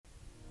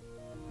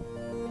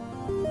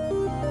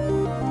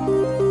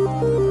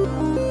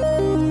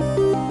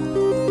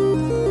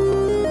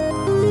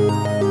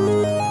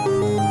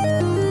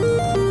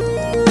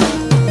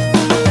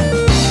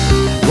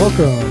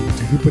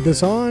Put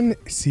This On,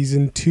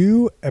 Season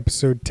 2,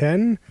 Episode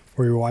 10,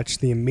 where we watch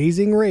The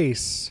Amazing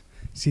Race,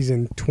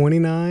 Season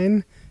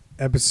 29,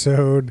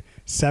 Episode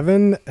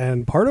 7,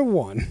 and Part of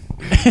 1.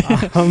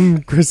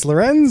 I'm Chris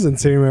Lorenz, and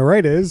sitting to my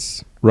right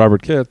is...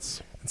 Robert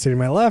Kitts. And sitting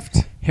to my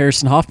left...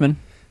 Harrison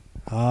Hoffman.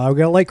 We got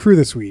a light crew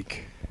this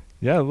week.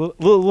 Yeah, a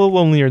little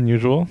lonelier than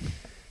usual.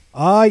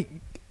 We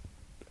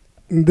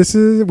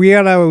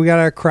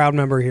got a crowd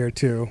member here,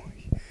 too,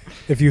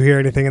 if you hear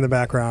anything in the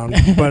background.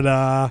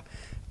 But...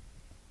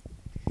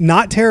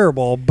 not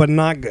terrible, but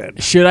not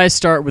good. Should I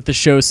start with the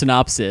show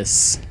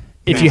synopsis?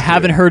 If you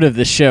haven't heard of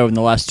the show in the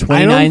last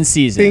 29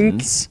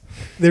 seasons,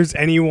 there's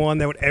anyone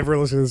that would ever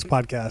listen to this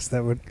podcast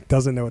that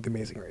doesn't know what The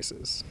Amazing Race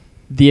is.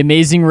 The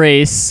Amazing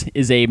Race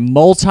is a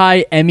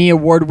multi-Emmy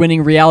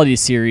Award-winning reality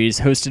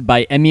series hosted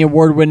by Emmy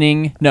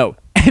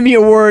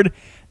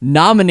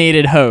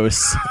Award-nominated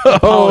hosts.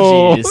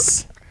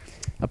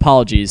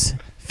 Apologies.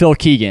 Phil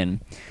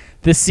Keegan.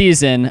 This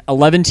season,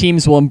 11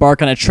 teams will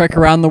embark on a trek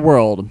around the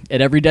world.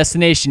 At every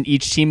destination,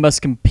 each team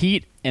must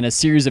compete in a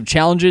series of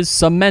challenges,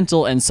 some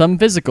mental and some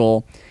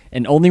physical,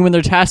 and only when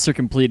their tasks are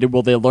completed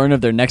will they learn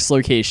of their next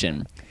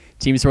location.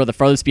 Teams who are the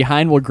farthest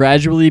behind will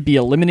gradually be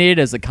eliminated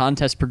as the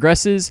contest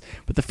progresses,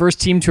 with the first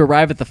team to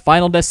arrive at the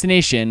final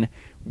destination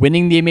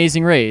winning the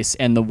Amazing Race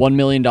and the $1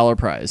 million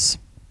prize.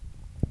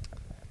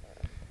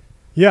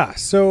 Yeah,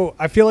 so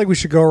I feel like we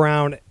should go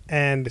around,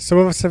 and some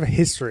of us have a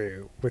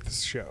history with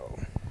this show.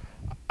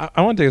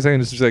 I want to take a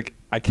second just to like,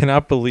 I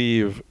cannot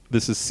believe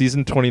this is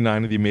season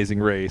 29 of The Amazing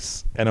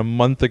Race, and a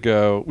month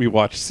ago we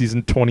watched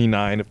season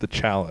 29 of The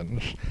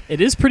Challenge.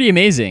 It is pretty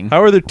amazing.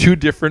 How are there two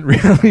different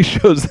reality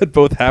shows that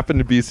both happen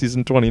to be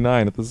season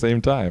 29 at the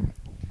same time?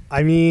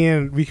 I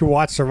mean, we could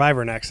watch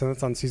Survivor next, and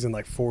it's on season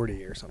like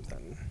 40 or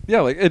something.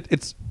 Yeah, like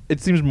it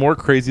seems more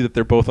crazy that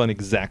they're both on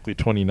exactly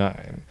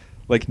 29.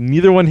 Like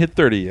neither one hit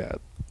 30 yet.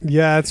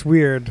 Yeah, it's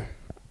weird.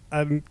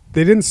 They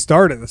didn't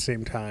start at the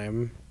same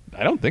time.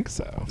 I don't think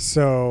so.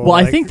 So, well,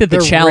 I think that the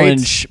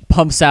Challenge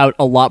pumps out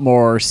a lot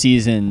more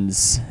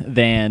seasons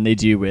than they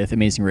do with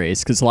Amazing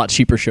Race because it's a lot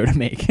cheaper show to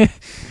make.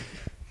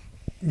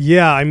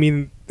 Yeah, I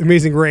mean,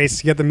 Amazing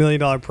Race, you get the $1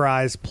 million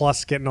prize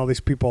plus getting all these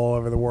people all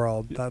over the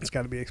world. That's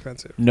got to be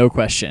expensive. No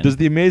question. Does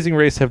The Amazing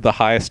Race have the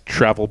highest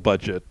travel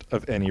budget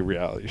of any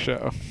reality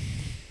show?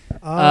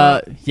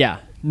 Yeah,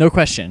 no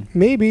question.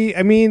 Maybe.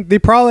 I mean, they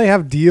probably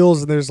have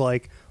deals, and there's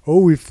like, oh,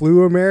 we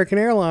flew American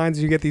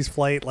Airlines. You get these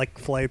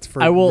flights for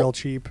real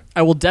cheap.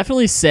 I will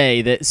definitely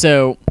say that.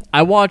 So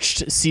I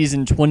watched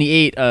season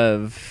 28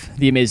 of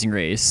The Amazing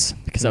Race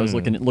because I was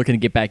looking to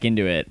get back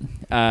into it.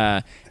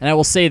 And I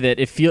will say that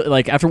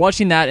like after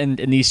watching that and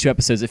these two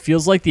episodes, it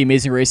feels like The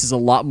Amazing Race is a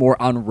lot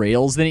more on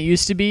rails than it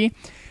used to be.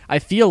 I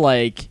feel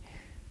like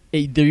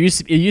it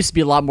used to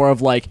be a lot more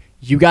of like,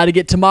 you got to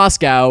get to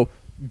Moscow.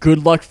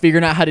 Good luck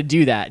figuring out how to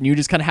do that, and you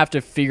just kind of have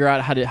to figure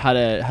out how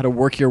to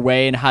work your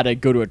way and how to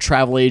go to a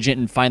travel agent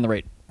and find the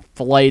right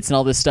flights and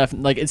all this stuff.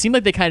 Like it seemed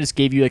like they kind of just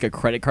gave you like a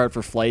credit card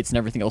for flights, and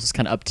everything else is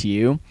kind of up to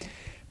you.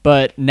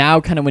 But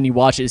now, kind of when you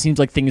watch it, it seems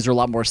like things are a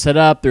lot more set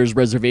up. There's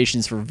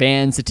reservations for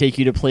vans to take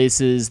you to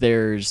places.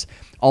 There's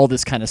all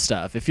this kind of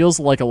stuff. It feels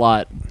like a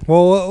lot.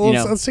 Well,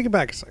 let's take it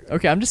back a second.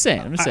 Okay, I'm just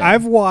saying. I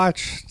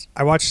watched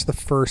the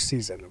first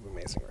season of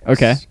Amazing Race.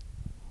 Okay,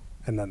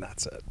 and then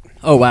that's it.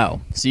 Oh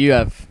wow! So you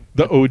have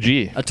the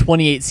OG. A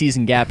 28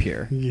 season gap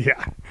here.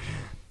 Yeah.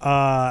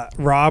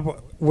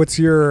 Rob, what's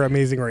your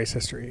Amazing Race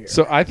history here?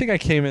 So I think I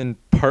came in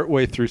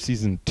partway through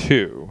season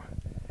 2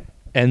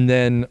 and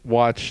then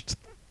watched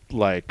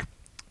like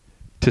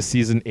to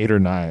season 8 or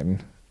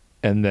 9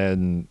 and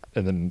then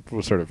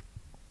was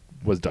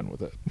done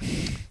with it.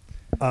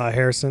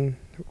 Harrison,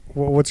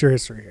 what's your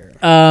history here?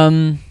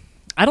 I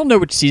don't know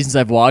which seasons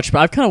I've watched, but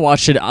I've kind of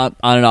watched it on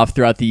and off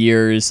throughout the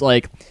years.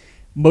 Like,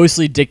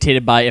 mostly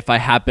dictated by if I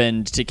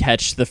happened to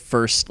catch the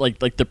first,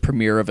 like the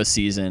premiere of a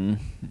season.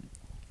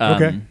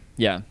 Okay.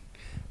 Yeah.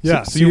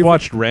 Yeah. So you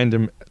watched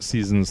random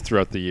seasons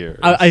throughout the year.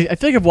 I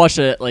feel like I've watched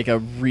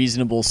a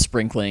reasonable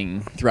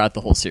sprinkling throughout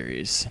the whole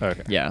series.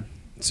 Okay. Yeah.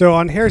 So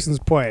on Harrison's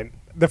point,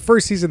 the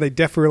first season they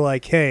definitely were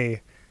like,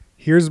 hey,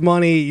 here's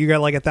money. You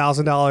got like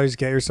 $1,000.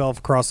 Get yourself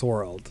across the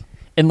world.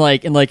 And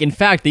in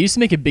fact, they used to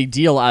make a big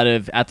deal out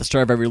of at the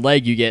start of every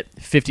leg, you get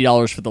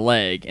 $50 for the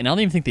leg. And I don't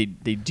even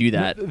think they do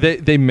that.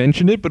 They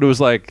mentioned it, but it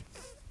was like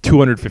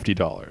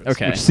 $250.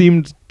 Okay. Which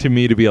seemed to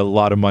me to be a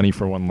lot of money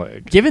for one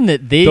leg. Given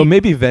that though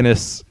maybe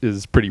Venice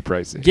is pretty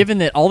pricey. Given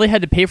that all they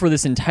had to pay for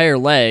this entire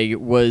leg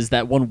was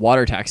that one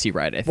water taxi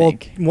ride, I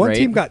think. Well, one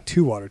team got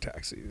 2 water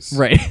taxis.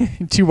 Right.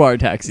 2 water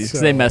taxis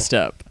because they messed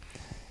up.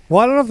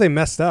 Well, I don't know if they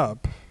messed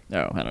up.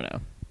 No, I don't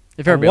know.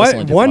 If everybody else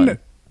only did one.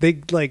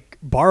 They like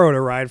borrowed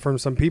a ride from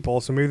some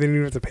people, so maybe they didn't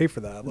even have to pay for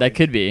that. That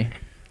could be.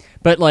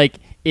 But like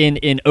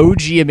in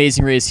OG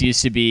Amazing Race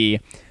used to be,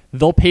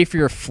 they'll pay for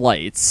your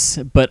flights,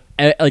 but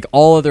like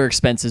all other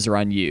expenses are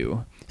on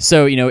you.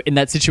 So, in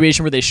that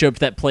situation where they show up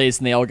to that place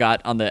and they all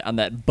got on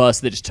that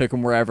bus that just took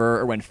them wherever,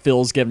 or when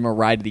Phil's giving them a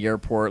ride to the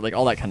airport, like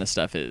all that kind of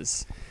stuff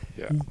is.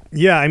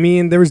 Yeah. I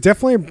mean, there was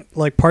definitely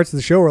like parts of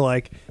the show where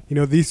like,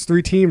 these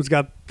 3 teams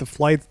got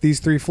these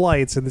 3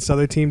 flights, and this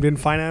other team didn't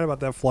find out about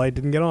that flight,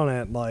 didn't get on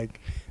it. Like,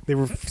 they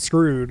were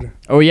screwed.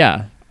 Oh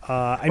yeah.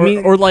 I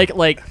mean, or like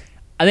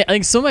I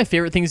think some of my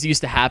favorite things that used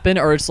to happen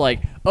are it's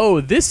like,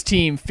 oh, this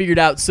team figured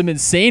out some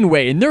insane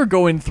way and they're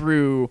going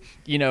through,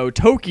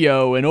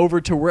 Tokyo and over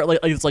to where like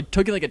it's like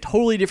taking like a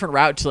totally different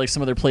route to like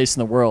some other place in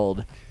the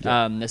world.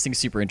 This thing's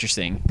super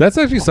interesting. That's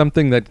actually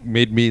something that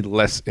made me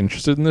less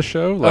interested in the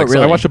show. Like, really?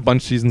 so I watched a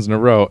bunch of seasons in a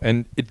row,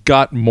 and it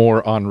got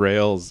more on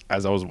rails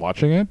as I was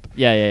watching it.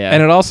 Yeah.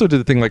 And it also did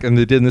the thing like, and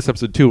they did in this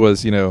episode too,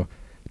 was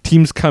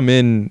teams come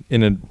in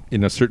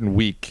a certain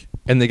week,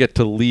 and they get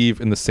to leave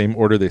in the same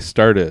order they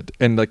started.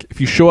 And like, if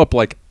you show up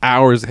like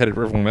hours ahead of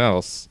everyone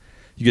else,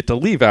 you get to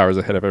leave hours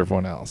ahead of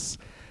everyone else.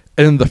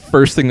 And the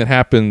first thing that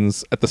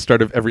happens at the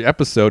start of every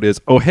episode is,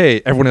 oh,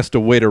 hey, everyone has to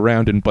wait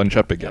around and bunch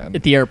up again.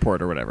 At the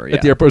airport or whatever. Yeah.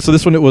 At the airport. So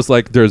this one, it was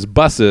like, there's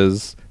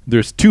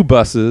 2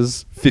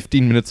 buses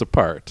 15 minutes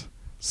apart.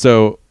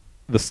 So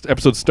the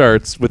episode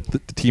starts with the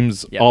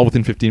teams all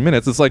within 15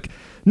 minutes. It's like,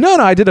 no,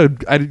 you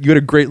had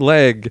a great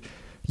leg.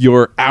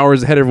 You're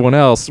hours ahead of everyone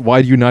else.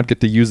 Why do you not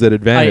get to use that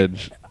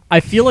advantage? I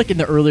feel like in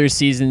the earlier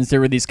seasons there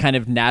were these kind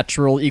of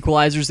natural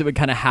equalizers that would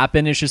kind of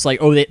happen. It's just like,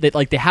 oh,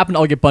 they happen to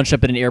all get bunched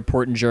up at an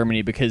airport in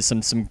Germany because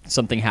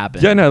something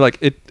happened. Yeah, no, like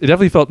it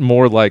definitely felt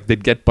more like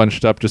they'd get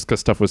bunched up just because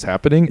stuff was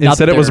happening.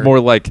 Instead, it was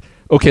more like,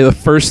 okay, the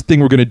first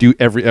thing we're going to do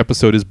every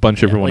episode is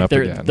bunch everyone up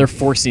again. They're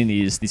forcing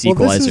these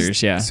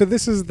equalizers. So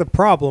this is the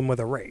problem with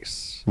a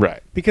race,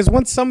 right? Because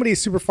once somebody's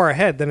super far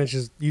ahead, then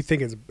you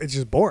think it's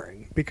just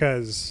boring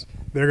because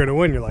they're going to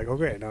win. You're like,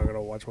 okay, now I'm going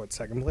to watch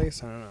second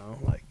place. I don't know,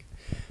 like.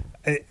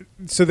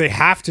 So they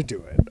have to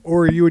do it,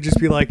 or you would just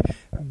be like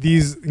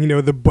these, the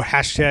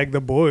hashtag the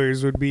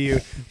boys would be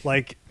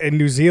like in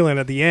New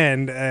Zealand at the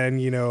end, and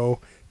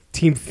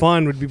Team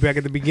Fun would be back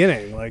at the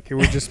beginning. Like it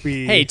would just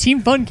be. Hey, Team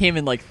Fun came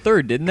in like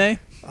 3rd, didn't they?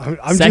 I'm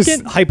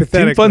just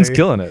hypothetically. Team Fun's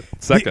killing it.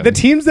 Second. The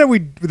teams that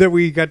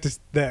we got to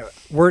that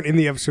weren't in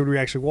the episode we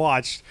actually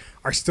watched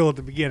are still at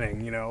the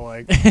beginning.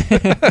 Like.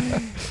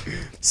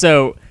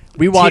 So.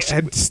 We watched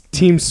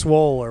Team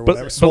Swole or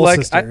whatever. But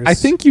like, I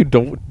think you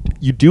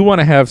do want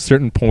to have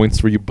certain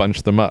points where you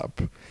bunch them up.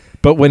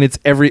 But when it's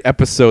every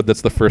episode,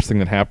 that's the first thing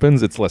that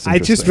happens. It's less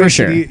interesting. For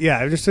sure. It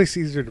just makes it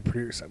easier to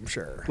produce. I'm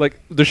sure.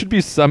 Like there should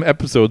be some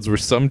episodes where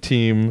some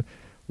team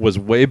was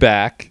way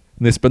back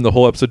and they spend the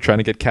whole episode trying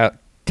to get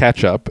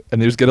catch up,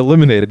 and they just get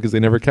eliminated because they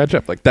never catch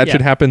up. Like that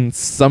should happen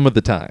some of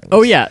the time.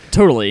 Oh yeah,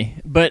 totally.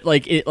 But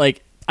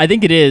I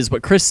think it is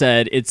what Chris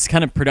said. It's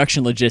kind of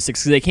production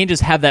logistics because they can't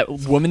just have that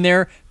woman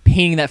there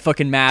painting that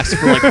fucking mask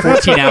for like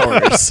 14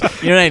 hours.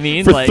 You know what I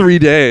mean? For 3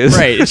 days.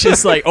 Right. It's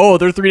just like, oh,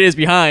 they're 3 days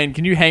behind.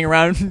 Can you hang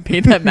around and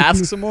paint that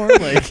mask some more?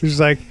 Like, she's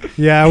like,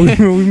 yeah,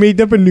 we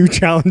made up a new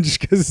challenge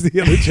because the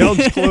other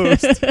challenge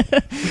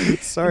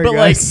closed. Sorry, but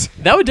guys.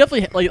 Like that would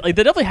definitely that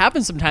definitely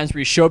happens sometimes where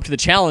you show up to the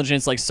challenge and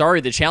it's like,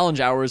 sorry, the challenge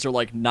hours are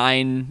like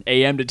 9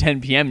 a.m. to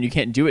 10 p.m. and you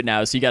can't do it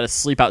now, so you got to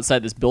sleep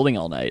outside this building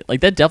all night.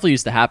 Like that definitely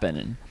used to happen,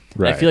 and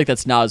I feel like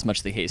that's not as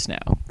much the case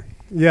now.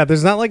 Yeah,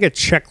 there's not like a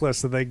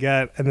checklist that they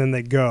get and then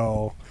they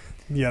go.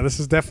 Yeah, this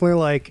is definitely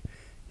like,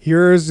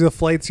 here's the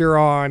flights you're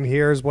on,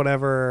 here's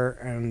whatever,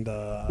 and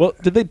well,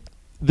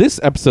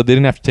 this episode they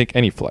didn't have to take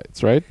any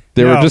flights, right?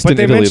 They were just in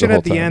Italy the whole time. But they mentioned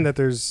at the end that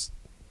there's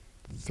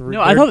 3.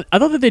 No, I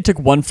thought that they took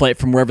one flight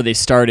from wherever they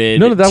started.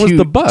 No, that was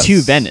the bus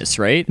to Venice,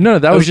 right? No,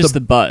 that was just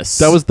the bus.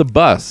 That was the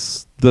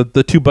bus. The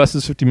 2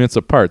 buses 50 minutes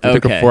apart. They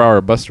took a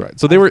 4-hour bus ride.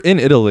 So they were in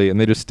Italy and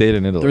they just stayed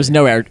in Italy. There was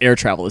no air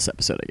travel this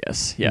episode, I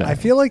guess. Yeah. I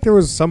feel like there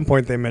was some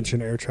point they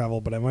mentioned air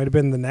travel, but it might have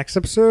been the next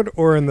episode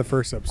or in the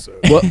first episode.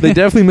 Well, they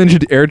definitely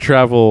mentioned air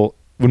travel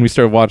when we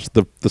started watching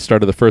the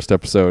start of the first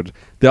episode.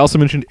 They also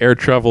mentioned air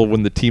travel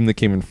when the team that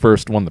came in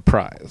first won the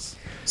prize.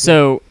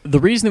 So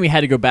the reason that we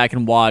had to go back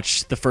and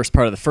watch the first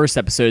part of the first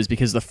episode is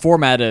because the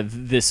format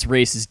of this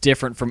race is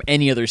different from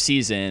any other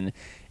season.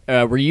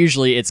 Where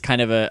usually it's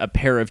kind of a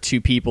pair of 2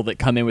 people that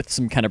come in with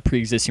some kind of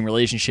pre-existing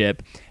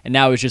relationship, and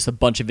now it's just a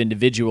bunch of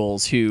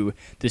individuals who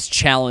this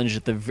challenge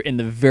in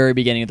the very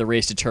beginning of the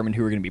race determined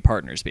who were going to be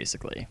partners,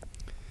 basically.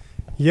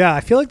 Yeah,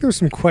 I feel like there were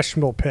some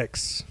questionable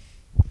picks.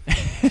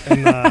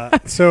 And,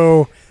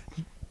 so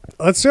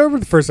let's start with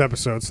the first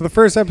episode. So the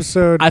first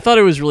episode, I thought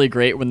it was really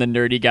great when the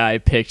nerdy guy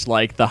picked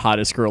like the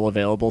hottest girl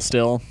available.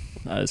 Still,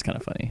 that was kind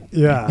of funny.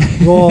 Yeah.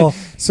 Well,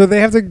 so they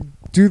have to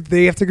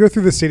go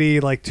through the city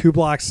like 2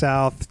 blocks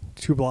south,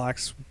 2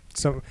 blocks,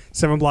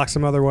 7 blocks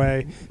some other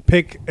way,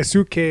 pick a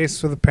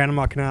suitcase with a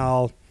Panama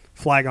Canal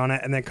flag on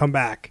it, and then come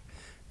back.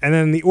 And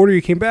then in the order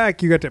you came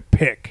back, you got to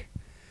pick.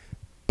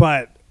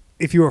 But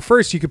if you were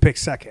first, you could pick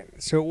second.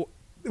 So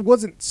it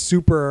wasn't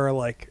super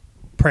like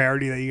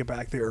priority that you get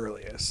back the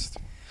earliest.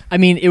 I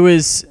mean, it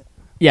was,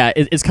 yeah,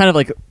 it's kind of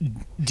like,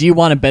 do you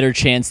want a better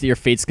chance that your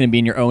fate's going to be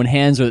in your own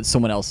hands or that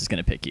someone else is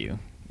going to pick you?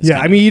 Yeah,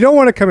 I mean, you don't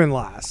want to come in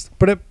last.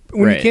 But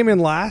when you came in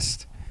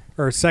last,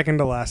 or second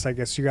to last, I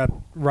guess, you got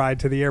ride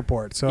to the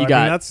airport. So,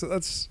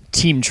 that's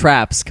Team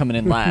Traps coming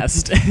in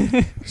last.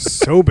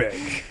 So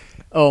big.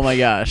 Oh, my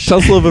gosh. Tell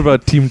us a little bit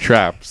about Team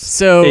Traps,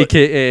 so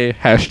a.k.a.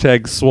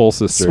 hashtag Swole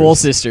Sisters. Swole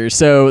Sisters.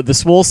 So the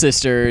Swole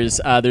Sisters,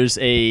 there's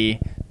a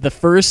the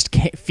first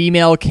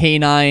female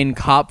canine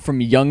cop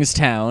from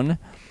Youngstown.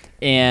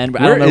 And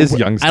I Where don't know is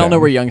Youngstown? I don't know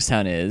where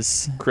Youngstown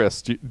is.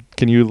 Chris,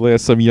 can you lay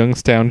some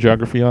Youngstown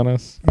geography on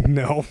us?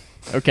 No,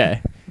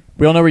 Okay.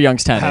 We all know where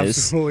Youngstown is.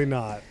 absolutely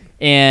not.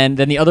 And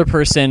then the other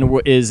person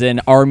is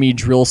an Army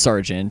drill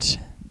sergeant.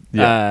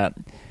 Yeah.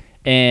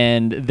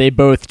 And they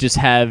both just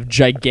have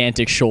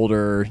gigantic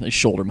shoulder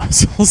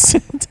muscles.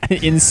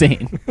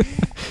 Insane.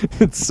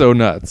 It's so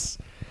nuts.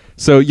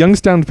 So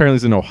Youngstown apparently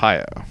is in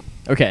Ohio.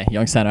 Okay,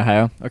 Youngstown,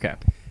 Ohio. Okay.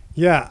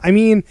 Yeah, I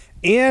mean,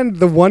 and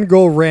the one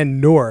girl ran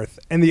north,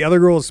 and the other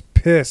girl's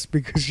pissed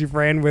because she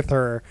ran with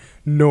her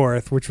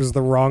north, which was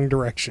the wrong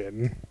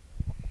direction.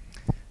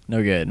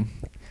 No good.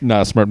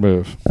 Not a smart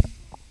move.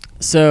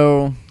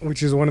 So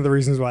Which is one of the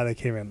reasons why they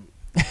came in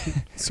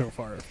so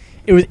far.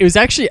 it was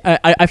actually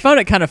I found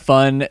it kind of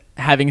fun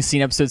having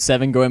seen episode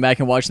 7, going back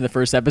and watching the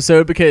first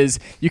episode, because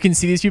you can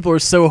see these people are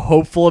so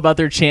hopeful about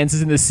their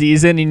chances in the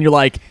season, and you're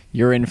like,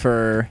 you're in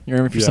for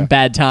some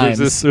bad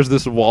times. There's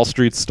this Wall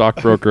Street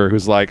stockbroker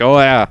who's like, oh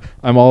yeah,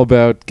 I'm all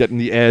about getting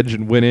the edge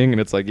and winning, and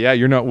it's like, yeah,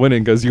 you're not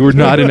winning because you were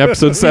not in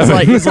episode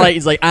 7. He's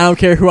like, I don't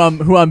care who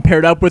I'm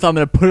paired up with. I'm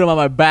gonna put him on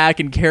my back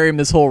and carry him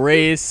this whole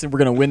race, and we're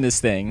gonna win this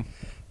thing.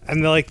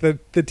 And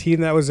the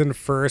team that was in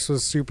first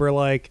was super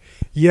like,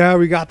 yeah,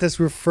 we got this.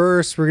 We're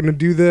first. We're gonna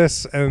do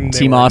this. And they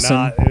Team were Awesome.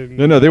 not, and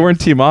No, they weren't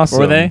Team Awesome.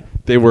 Were they?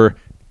 They were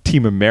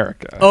Team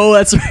America. Oh,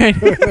 that's right.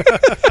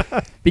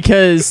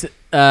 Because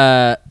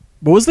what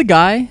was the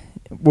guy?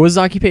 What was his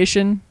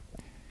occupation?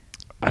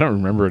 I don't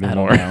remember I don't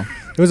anymore. know.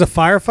 it was a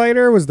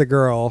firefighter. Was the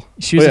girl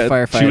She was Oh, yeah, a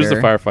firefighter. She was the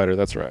firefighter.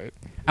 That's right.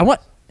 I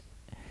want.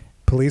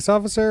 police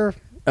officer?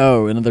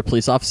 Oh, another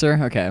police officer.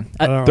 Okay.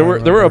 I don't There were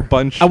a remember.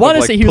 bunch. I want to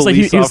of, say he was like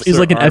police he was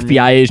like an officer,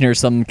 FBI army- agent or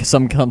some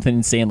something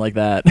insane like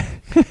that.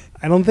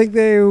 I don't think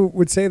they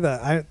would say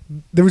that.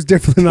 There was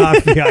definitely not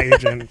an FBI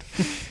agent.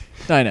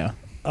 I know.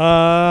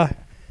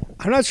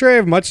 I'm not sure I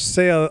have much to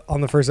say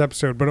on the first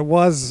episode, but it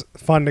was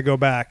fun to go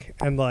back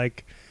and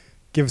like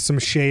give some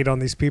shade on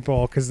these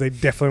people because they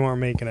definitely weren't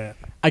making it.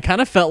 I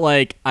kind of felt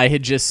like I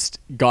had just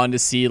gone to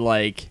see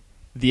like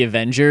the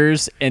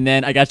Avengers, and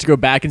then I got to go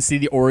back and see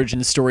the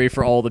origin story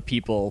for all the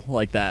people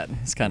like that.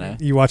 It's kind of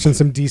You watching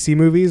some DC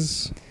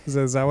movies?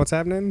 Is that what's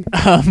happening?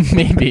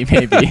 maybe.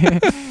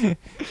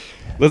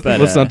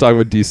 Let's not talk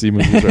about DC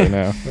movies right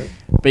now.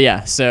 But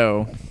yeah,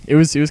 so it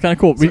was kind of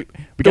cool. We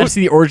got to was-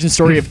 see the origin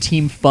story of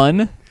Team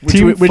Fun, which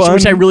Team which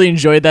Fun? I really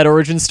enjoyed that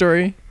origin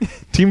story.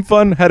 Team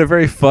Fun had a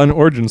very fun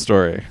origin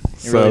story.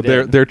 So really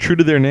did. they're true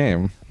to their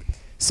name.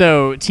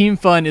 So Team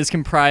Fun is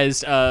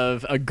comprised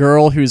of a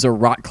girl who's a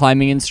rock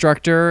climbing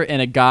instructor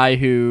and a guy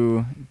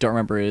who don't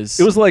remember his.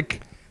 It was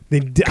like They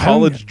did,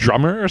 college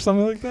drummer or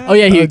something like that. Oh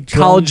yeah, he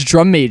drum- college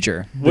drum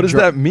major. What does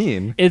that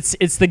mean? It's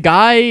the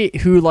guy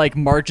who like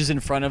marches in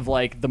front of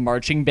like the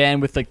marching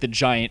band with like the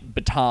giant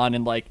baton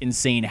and like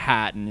insane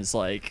hat and is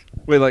like.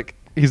 Wait, like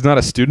he's not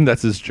a student.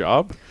 That's his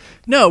job.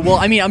 No, well,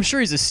 I mean, I'm sure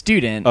he's a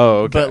student. Oh,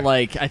 okay. But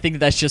like, I think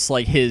that's just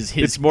like his.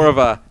 It's more of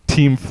a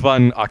Team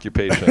Fun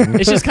occupation.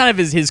 It's just kind of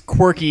his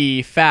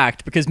quirky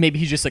fact, because maybe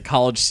he's just a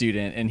college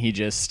student and he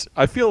just.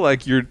 I feel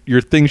like your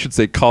thing should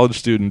say college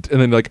student,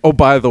 and then like, oh,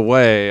 by the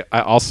way,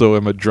 I also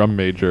am a drum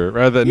major,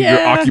 rather than your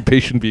Yeah.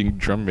 occupation being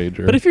drum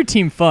major. But if you're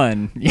Team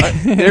Fun,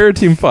 they're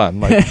Team Fun.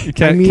 Like you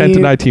can't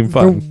deny Team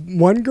Fun. The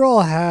one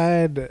girl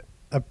had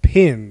a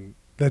pin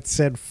that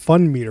said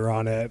 "fun meter"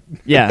 on it.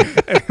 yeah,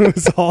 It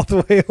was all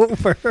the way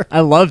over.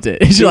 I loved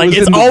it. It's It like was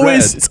it's in the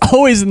always red. it's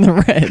always in the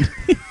red.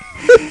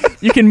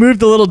 You can move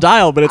the little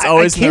dial, but it's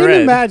always I in the can't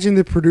red. imagine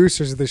the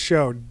producers of the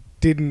show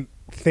didn't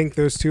think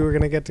those two were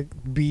gonna get to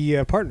be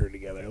a partner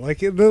together. Like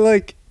they're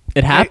like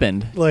It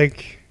happened.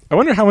 I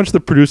wonder how much the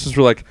producers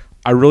were like,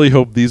 I really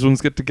hope these ones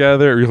get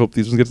together, or you hope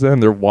these ones get together,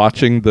 and they're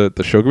watching the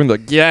show going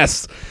like,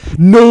 yes,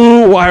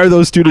 no, why are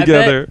those two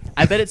together?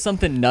 I bet it's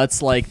something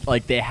nuts like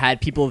they had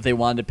people that they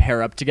wanted to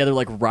pair up together,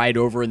 like ride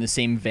over in the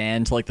same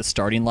van to like the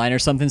starting line or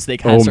something, so they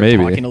kind of start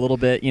maybe. talking a little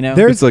bit, you know?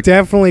 there's It's like-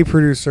 definitely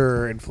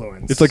producer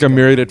influence. It's like a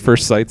Married at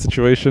First Sight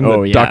situation.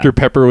 Oh, that yeah. Dr.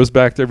 Pepper was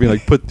back there being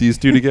like, put these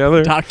two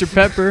together. Dr.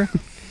 Pepper.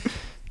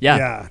 Yeah.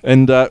 Yeah.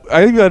 And I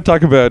think we got to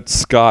talk about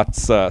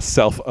Scott's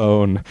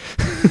self-own.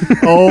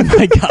 Oh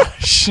my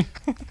gosh.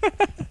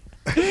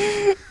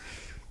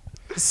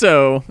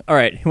 So, all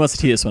right, who wants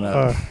to tee this one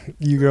up?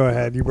 You go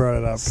ahead. You brought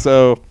it up.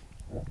 So,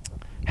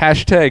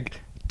 hashtag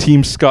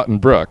Team Scott and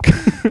Brooke.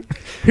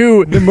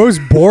 Who The most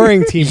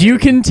boring team. you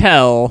can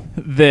tell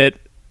that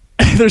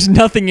there's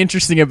nothing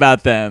interesting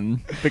about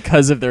them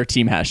because of their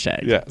team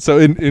hashtag. Yeah. So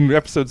in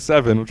episode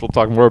 7, which we'll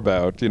talk more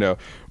about,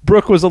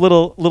 Brooke was a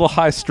little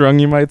high strung,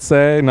 you might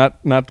say,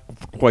 not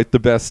quite the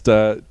best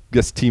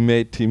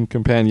teammate, team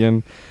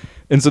companion.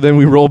 And so then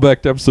we roll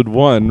back to episode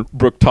 1.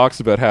 Brooke talks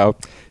about how,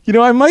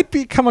 I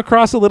might come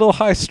across a little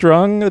high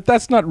strung.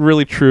 That's not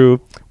really true.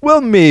 Well,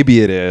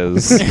 maybe it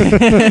is.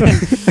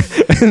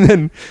 And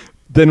then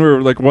then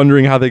we're like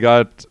wondering how they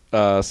got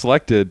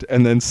selected,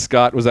 and then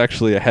Scott was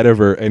actually ahead of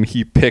her, and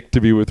he picked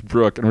to be with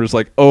Brooke, and we're just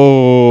like,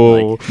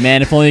 oh, Like,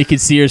 man, if only you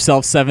could see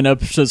yourself 7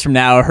 episodes from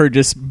now, her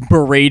just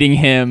berating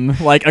him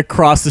like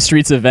across the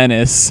streets of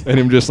Venice. and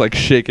him just like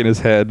shaking his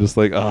head, just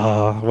like,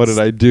 what did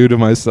I do to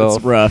myself?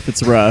 It's rough.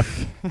 It's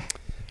rough.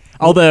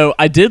 Although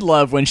I did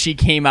love when she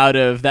came out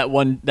of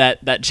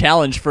that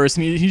challenge first.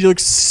 I mean, he looked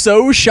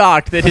so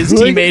shocked that his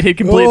Like, teammate had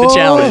completed the "Oh."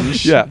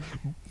 challenge. Yeah.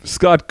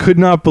 Scott could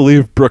not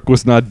believe Brooke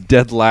was not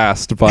dead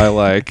last by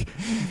like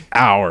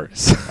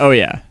hours. Oh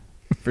yeah,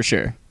 for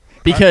sure.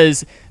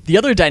 Because the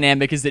other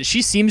dynamic is that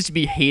she seems to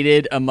be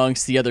hated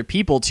amongst the other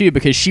people too,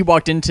 because she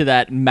walked into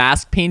that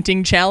mask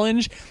painting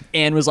challenge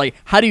and was like,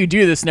 "How do you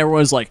do this?" And everyone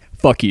was like,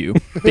 "Fuck you,"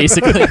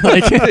 basically.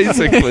 Like,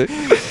 Basically.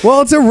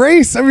 Well, it's a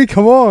race. I mean,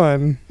 come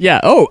on. yeah.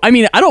 Oh, I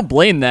mean, I don't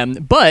blame them,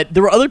 but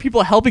there were other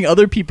people helping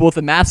other people with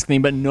the mask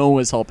thing, but no one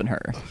was helping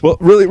her. Well,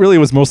 really, it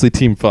was mostly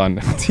team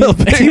fun. Team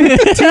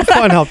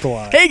Fun helped a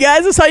lot. Hey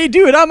guys, that's how you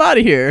do it. I'm out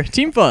of here.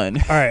 Team fun.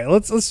 All right,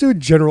 let's do a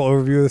general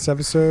overview of this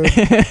episode.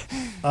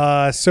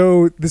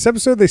 So this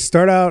episode, they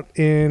start out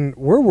in,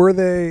 where were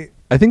they?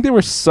 I think they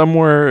were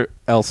somewhere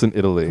else in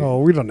Italy. Oh,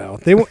 we don't know.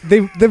 They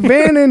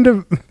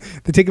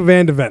take a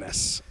van to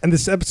Venice, and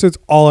this episode's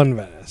all in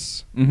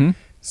Venice. Mm-hmm.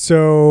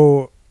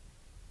 So,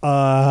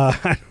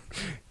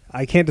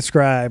 I can't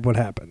describe what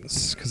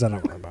happens because I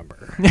don't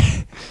remember.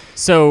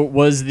 So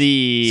was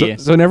the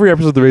So in every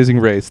episode of The Amazing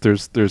Race,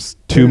 there's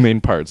two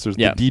main parts. There's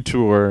Yeah. the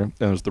detour and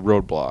there's the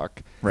roadblock.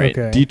 right?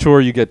 Okay.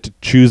 Detour, you get to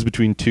choose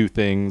between two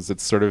things.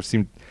 It sort of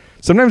seemed.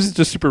 Sometimes it's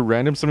just super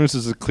random. Sometimes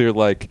it's a clear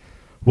like,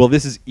 well,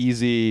 this is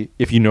easy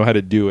if you know how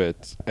to do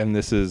it, and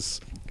this is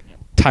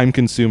time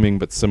consuming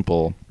but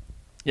simple.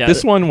 Yeah.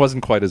 This one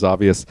wasn't quite as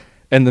obvious.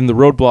 And then the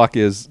roadblock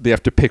is they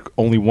have to pick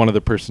only one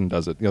other person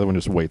does it. The other one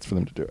just waits for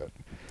them to do it.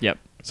 Yep.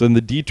 So in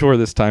the detour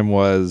this time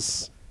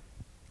was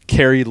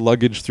carry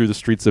luggage through the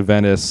streets of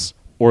Venice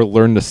or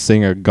learn to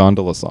sing a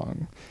gondola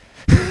song.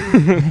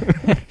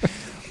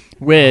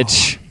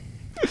 Which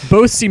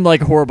both seem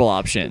like horrible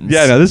options.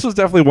 Yeah, no, this was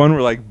definitely one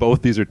where like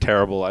both these are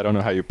terrible. I don't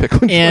know how you pick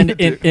one. And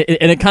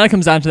it kind of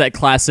comes down to that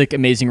classic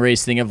Amazing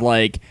Race thing of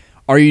like,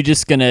 are you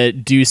just gonna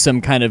do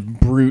some kind of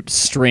brute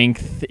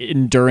strength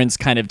endurance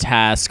kind of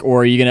task,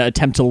 or are you gonna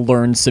attempt to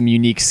learn some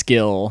unique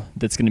skill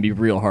that's gonna be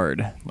real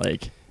hard?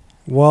 Like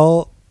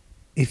Well,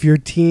 if your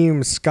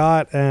team,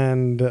 Scott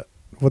and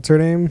what's her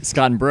name?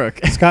 Scott and Brooke.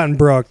 Scott and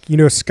Brooke,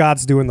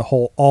 Scott's doing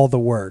all the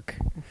work.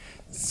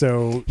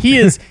 So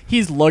He's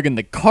lugging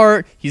the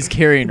cart, he's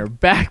carrying her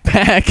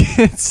backpack.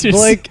 It's just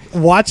like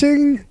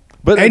watching,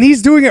 But and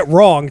he's doing it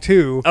wrong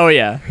too. oh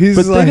yeah. He's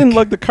but like, they didn't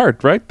lug the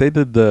cart, right? They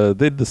did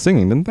the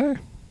singing, didn't they?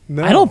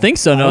 No, I don't think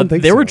so. I No, don't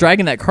think they were so.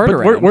 dragging that cart But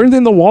around. weren't they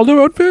in the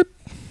Waldo outfit?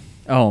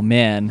 Oh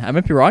man, I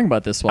might be wrong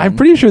about this one. I'm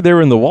pretty sure they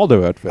were in the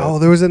Waldo outfit. Oh,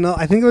 there was another.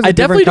 I think there was. I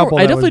definitely don't.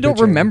 I definitely don't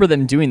remember. remember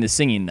them doing the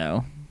singing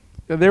though.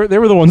 They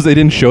were the ones they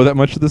didn't show that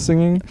much of the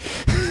singing.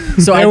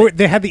 So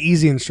They had the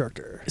easy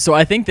instructor. So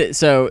I think that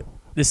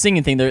the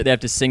singing thing they have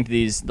to sing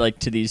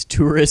to these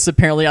tourists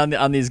apparently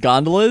on these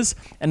gondolas,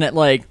 and that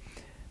like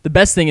the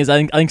best thing is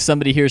I think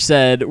somebody here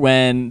said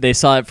when they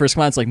saw it first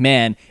come out, it's like,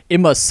 man, it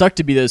must suck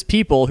to be those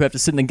people who have to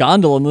sit in the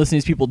gondola and listen to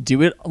these people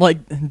do it all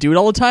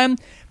the time.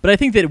 But I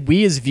think that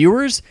we as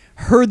viewers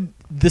heard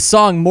the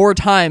song more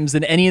times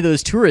than any of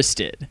those tourists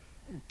did.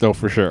 Oh,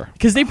 for sure.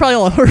 Because they probably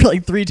only heard it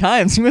like 3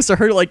 times. You must have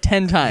heard it like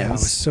 10 times. Yeah, it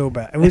was so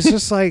bad. It was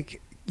just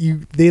like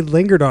they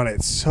lingered on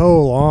it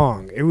so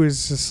long. It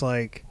was just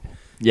like,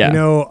 Yeah.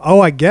 oh,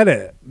 I get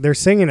it. They're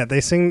singing it. They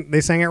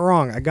sang it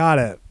wrong. I got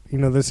it.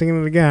 They're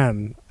singing it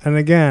again and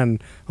again.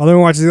 I'll then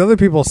watch the other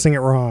people sing it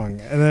wrong,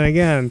 and then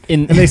again,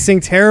 and they sing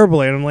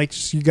terribly. And I'm like,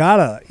 just, you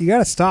gotta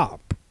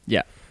stop.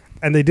 Yeah.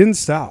 And they didn't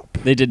stop.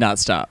 They did not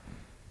stop.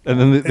 And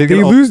then They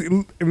lose.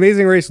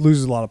 Amazing Race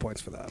loses a lot of points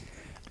for that.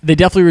 They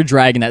definitely were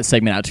dragging that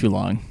segment out too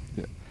long.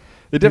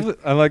 They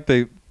definitely. I like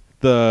the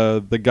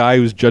guy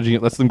who's judging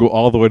it lets them go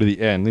all the way to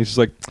the end. He's just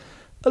like,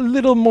 a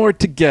little more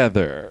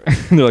together.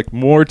 And they're like,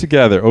 more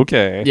together.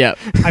 Okay. Yeah.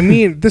 I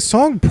mean, the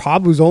song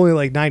probably was only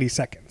like 90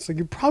 seconds. Like,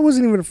 it probably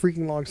wasn't even a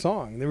freaking long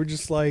song. They were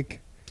just like,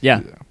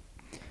 Yeah.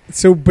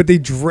 so, but we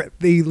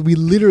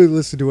literally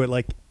listened to it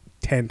like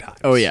 10 times.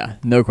 Oh yeah,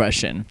 no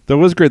question. That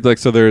was great. Like,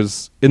 so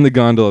there's in the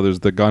gondola. There's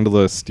the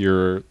gondola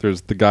steerer.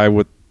 There's the guy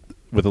with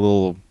a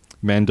little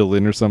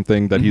mandolin or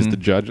something that he's the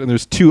judge, and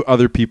there's 2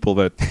 other people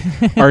that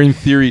are in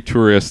theory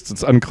tourists.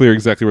 It's unclear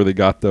exactly where they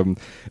got them,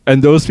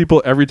 and those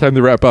people every time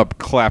they wrap up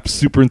clap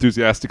super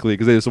enthusiastically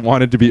because they just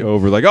want it to be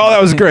over. Like, oh,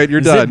 that was great. You're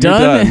Is done. it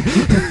done?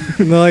 You're done.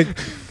 And they're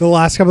like, the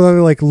last couple of them,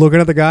 they're like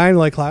looking at the guy and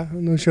like, clap.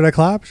 Should I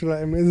clap?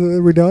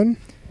 Are we done?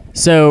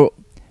 So,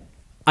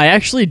 I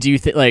actually do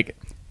think like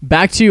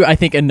back to I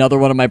think another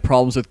one of my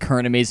problems with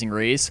current Amazing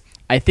Race.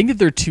 I think that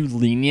they're too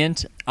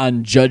lenient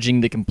on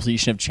judging the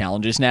completion of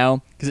challenges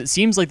now, because it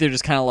seems like they're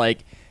just kind of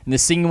like in the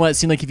singing one. It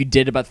seemed like if you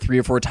did it about 3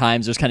 or 4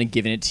 times, they're just kind of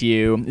giving it to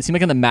you. It seemed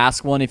like on the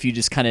mask one, if you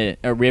just kind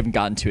of we haven't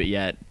gotten to it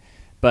yet,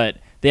 but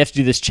they have to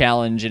do this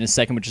challenge in a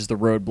second, which is the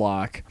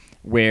roadblock.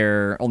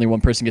 where only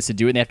one person gets to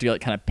do it, and they have to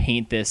like kind of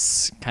paint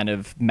this kind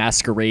of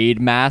masquerade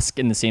mask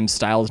in the same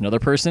style as another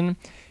person.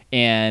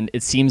 And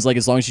it seems like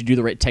as long as you do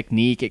the right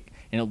technique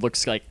and it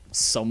looks like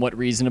somewhat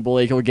reasonable,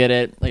 like you'll get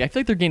it. Like I feel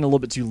like they're getting a little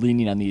bit too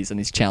lenient on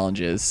these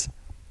challenges.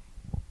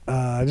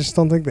 I just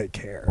don't think they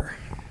care.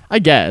 I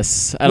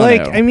guess. I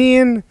don't know. I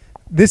mean,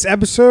 this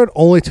episode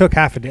only took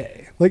half a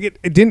day. Like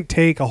it didn't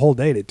take a whole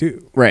day to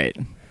do. Right.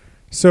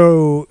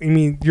 So, I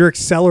mean, you're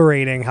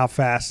accelerating how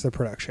fast the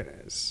production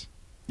is.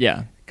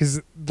 Yeah.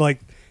 Because,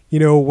 like, you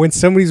know, when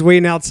somebody's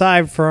waiting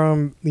outside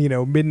from, you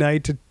know,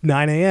 midnight to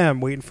 9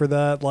 a.m. waiting for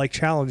the, like,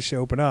 challenge to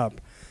open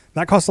up,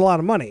 that costs a lot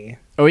of money.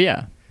 Oh,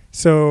 yeah.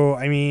 So,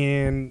 I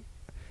mean,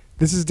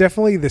 this is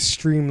definitely the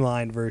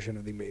streamlined version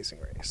of The Amazing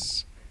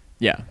Race.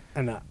 Yeah.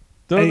 And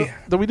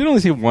Though we did only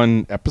see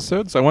one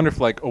episode, so I wonder if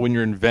like, when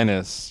you're in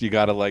Venice, you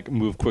gotta like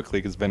move quickly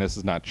because Venice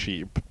is not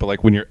cheap. But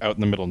like when you're out in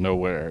the middle of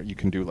nowhere, you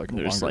can do like a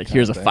There's longer like kind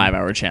here's of a thing.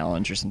 5-hour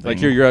challenge or something. Like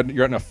here you're out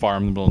in a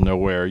farm in the middle of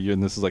nowhere,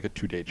 and this is like a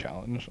 2-day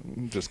challenge,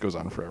 and it just goes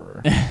on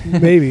forever.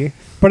 maybe.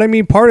 But, I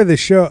mean, part of the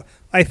show,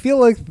 I feel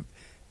like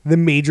the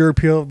major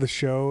appeal of the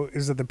show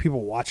is that the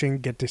people watching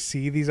get to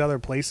see these other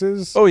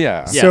places. Oh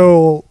yeah. Yeah.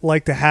 So,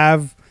 like, to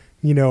have,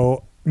 you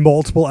know,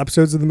 multiple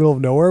episodes in the middle of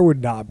nowhere would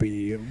not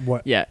be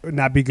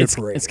not be good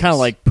for ratings. It's kind of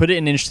like put it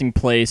in an interesting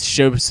place,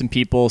 show some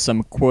people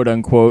some quote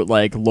unquote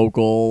like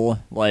local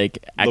like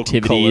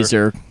activities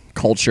color. or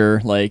culture.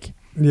 Like,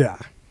 yeah.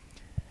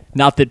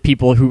 not that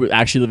people who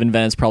actually live in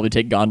Venice probably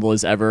take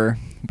gondolas ever,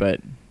 but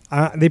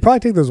They probably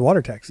take those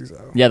water taxis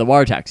though. yeah, the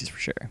water taxis for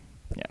sure.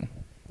 Yeah.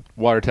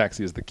 Water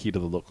taxi is the key to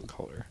the local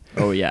color.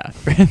 Oh yeah.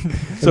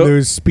 So- And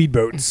those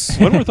speedboats.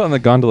 One more thought on the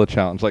gondola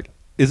challenge. Like,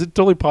 is it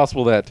totally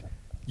possible that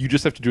you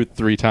just have to do it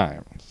 3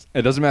 times?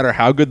 It doesn't matter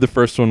how good the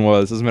first one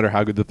was. Doesn't matter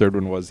how good the third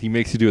one was. He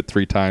makes you do it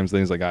 3 times. Then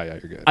he's like, yeah, you're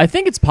good. I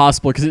think it's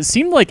possible because it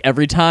seemed like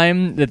every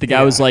time that the guy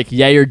Yeah. was like,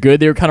 yeah, you're good,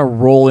 they were kind of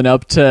rolling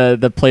up to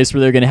the place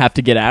where they're going to have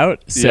to get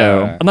out. So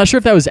Yeah. I'm not sure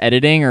if that was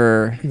editing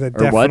or That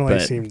or what, definitely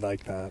but seemed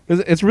like that.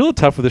 It's really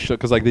tough with this show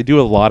because like they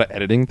do a lot of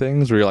editing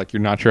things where you're like,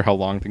 you're not sure how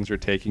long things are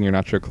taking. You're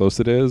not sure how close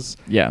it is.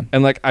 yeah.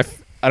 And like I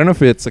don't know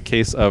if it's a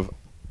case of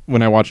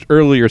when I watched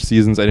earlier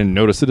seasons, I didn't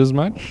notice it as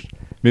much.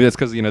 Maybe that's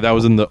because, you know, that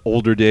was in the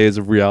older days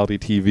of reality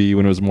TV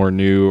when it was more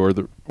new,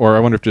 or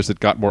I wonder if just it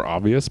got more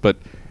obvious. But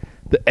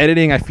the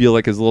editing, I feel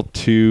like, is a little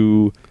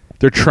too.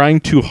 They're trying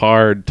too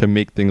hard to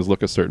make things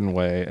look a certain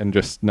way and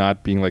just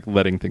not being like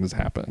letting things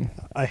happen.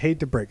 I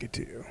hate to break it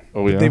to you.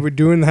 Oh, but yeah? They were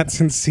doing that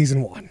since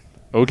season 1.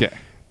 Okay.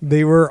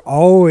 They were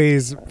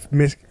always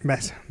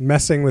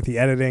messing with the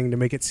editing to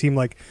make it seem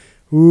like,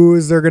 ooh,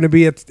 is there going to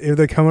be are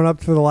they coming up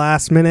to the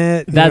last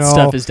minute? You That know?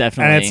 stuff is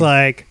definitely- And it's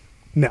like,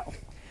 no.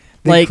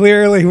 They Like-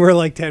 clearly were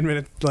like 10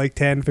 minutes, like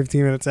 10,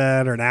 15 minutes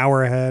ahead or an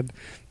hour ahead.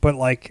 But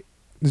like,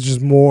 it's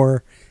just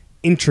more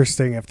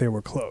interesting if they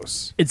were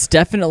close. It's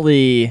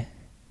definitely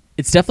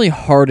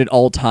hard at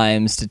all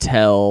times to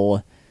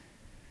tell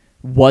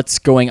what's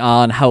going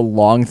on, how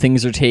long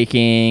things are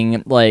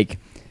taking. Like,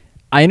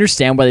 I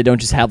understand why they don't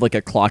just have like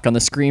a clock on the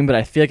screen, but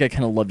I feel like I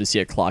kind of love to see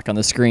a clock on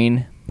the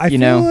screen. I you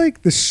feel know?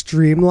 like the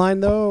streamline,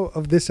 though,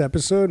 of this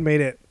episode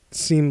made it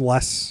seem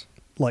less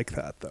like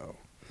that, though.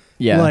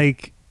 Yeah.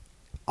 Like,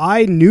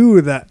 I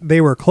knew that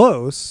they were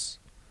close,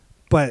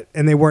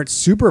 and they weren't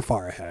super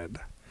far ahead.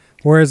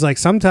 Whereas, like,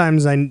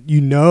 sometimes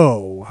you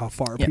know how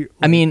far Yeah. people.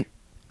 I mean,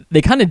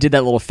 they kind of did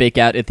that little fake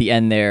out at the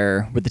end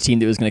there with the team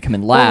that was going to come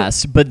in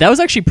last, but that was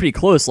actually pretty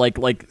close. Like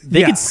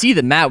they Yeah. could see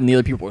the map when the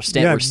other people were,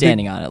 Yeah, were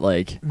standing on it.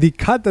 Like, the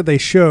cut that they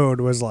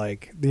showed was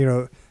like, you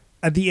know,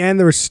 at the end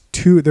there were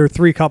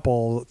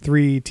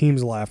 3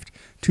 teams left.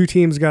 2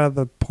 teams got out of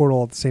the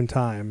portal at the same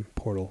time,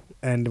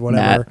 and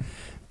whatever.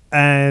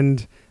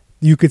 And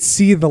you could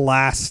see the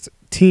last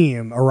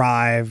team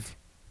arrive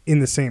in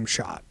the same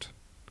shot.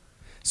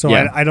 So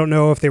Yeah. I don't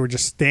know if they were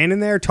just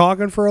standing there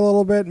talking for a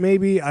little bit,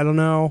 maybe. I don't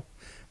know.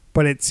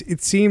 But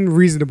it seemed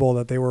reasonable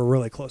that they were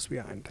really close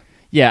behind.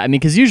 yeah, I mean,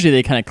 because usually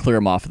they kind of clear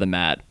them off of the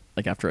mat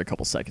like after a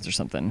couple seconds or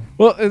something.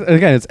 Well,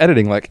 again, it's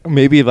editing. Like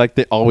maybe like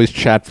they always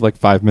chat for like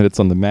 5 minutes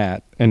on the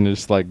mat, and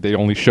it's like they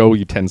only show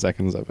you 10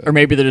 seconds of it. Or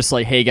maybe they're just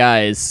like, hey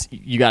guys,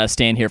 you got to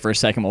stand here for a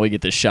second while we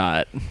get this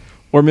shot.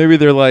 Or maybe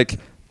they're like,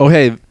 oh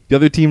hey, the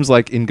other team's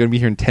like going to be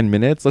here in 10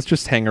 minutes. Let's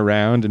just hang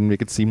around and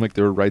make it seem like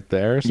they were right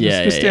there. So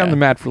just stay on the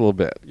mat for a little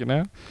bit, you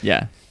know?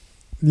 Yeah.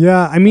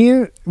 Yeah, I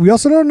mean, we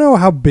also don't know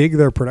how big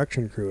their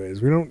production crew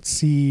is. We don't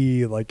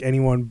see like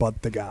anyone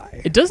but the guy.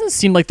 It doesn't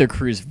seem like their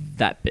crew's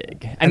that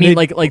big. I And mean,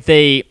 they- like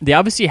they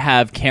obviously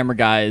have camera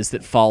guys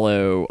that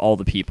follow all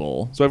the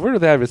people. So I've heard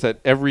of that is that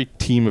every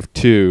team of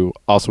 2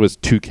 also has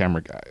 2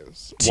 camera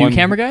guys. Two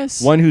camera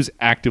guys? One who's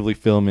actively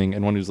filming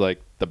and one who's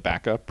like the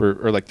backup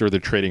or like they're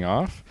trading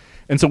off.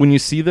 And so when you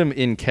see them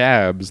in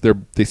cabs,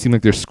 they seem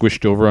like they're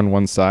squished over on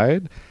one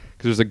side.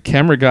 Because there's a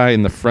camera guy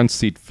in the front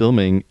seat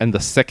filming, and the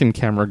second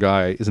camera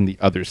guy is in the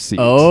other seat.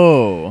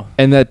 Oh.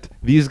 And that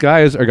these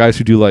guys are guys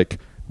who do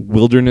like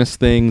wilderness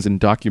things and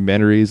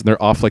documentaries, and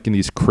they're off like in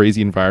these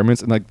crazy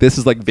environments, and like this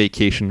is like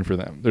vacation for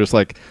them. They're just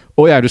like,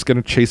 oh yeah, I'm just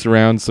gonna chase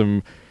around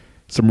some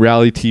some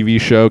reality TV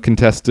show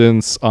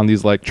contestants on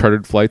these like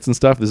chartered flights and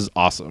stuff. This is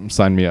awesome.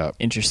 Sign me up.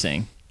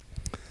 Interesting.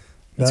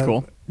 That's That-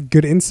 cool.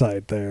 Good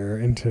insight there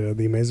into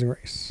The Amazing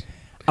Race.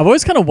 I've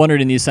always kind of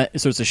wondered in these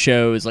sorts of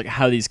shows, like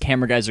how these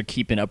camera guys are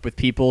keeping up with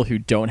people who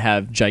don't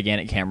have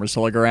gigantic cameras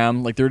to lug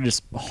around. Like they're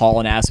just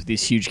hauling ass with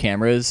these huge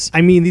cameras.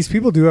 I mean, these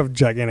people do have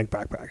gigantic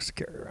backpacks to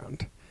carry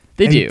around.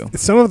 They And do.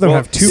 Some of them Well,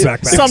 have two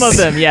backpacks. Some of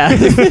them, yeah.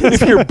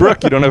 If you're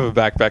Brooke, you don't have a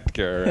backpack to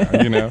carry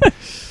around, you know?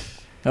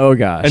 Oh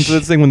gosh. And so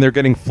that's the thing, when they're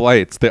getting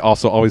flights, they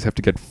also always have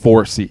to get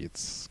 4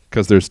 seats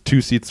because there's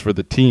 2 seats for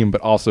the team, but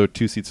also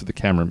 2 seats for the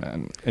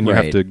cameraman. And you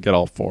Right. have to get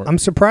all 4. I'm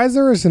surprised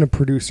there isn't a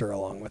producer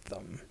along with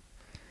them.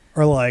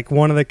 Or like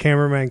one of the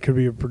cameramen could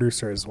be a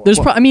producer as well. There's,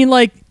 I mean,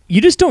 like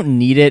you just don't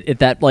need it at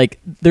that. Like,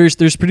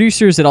 there's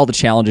producers at all the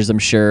challenges, I'm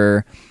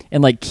sure,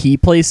 and like key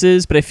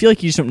places. But I feel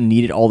like you just don't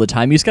need it all the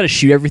time. You just got to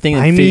shoot everything.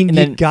 And I mean, and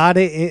you then,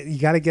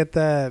 gotta get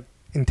the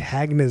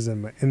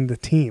antagonism in the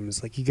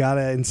teams. Like you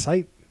gotta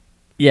incite.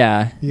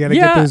 yeah, You gotta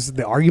get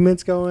the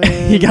arguments going.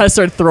 You got to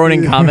start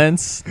throwing in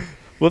comments.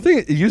 Well, the thing,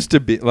 it used to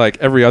be like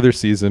every other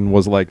season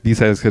was like these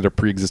guys had a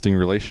pre-existing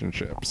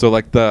relationship. So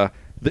like the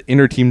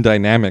inner team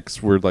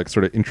dynamics were like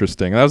sort of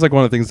interesting. And that was like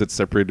one of the things that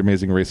separated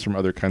Amazing Race from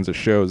other kinds of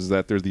shows, is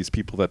that there's these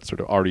people that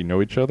sort of already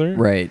know each other.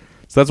 Right.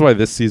 So that's why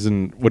this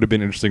season would have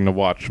been interesting to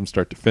watch from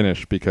start to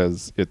finish,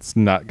 because it's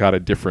not got a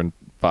different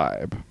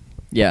vibe.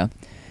 Yeah.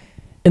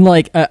 And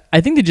like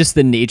I think that just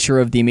the nature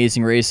of The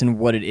Amazing Race and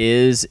what it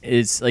is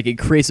like it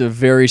creates a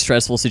very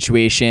stressful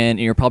situation, and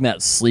you're probably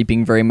not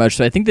sleeping very much.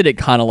 So I think that it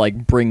kind of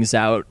like brings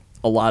out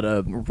a lot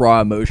of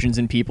raw emotions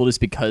in people just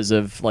because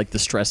of like the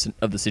stress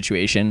of the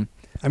situation.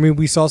 I mean,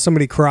 we saw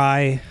somebody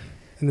cry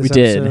in this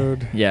We episode.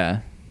 did.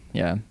 Yeah.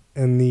 Yeah.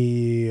 And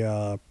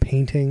the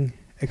painting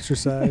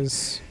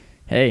exercise.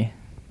 Hey.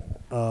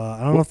 I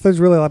don't know if there's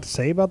really a lot to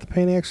say about the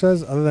painting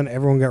exercise other than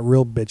everyone got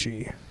real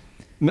bitchy.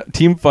 No,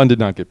 Team Fun did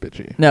not get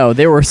bitchy. No,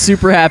 they were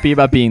super happy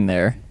about being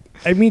there.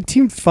 I mean,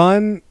 Team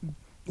Fun,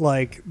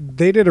 like,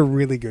 they did a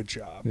really good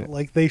job. Yeah.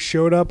 Like, they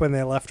showed up and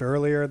they left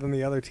earlier than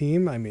the other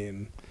team. I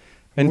mean,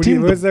 And what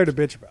Team was there to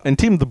bitch about? And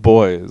Team The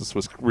Boys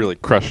was really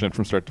crushing it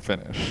from start to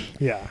finish.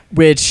 Yeah.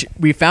 Which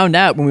we found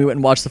out when we went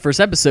and watched the first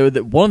episode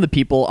that one of the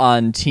people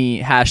on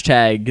team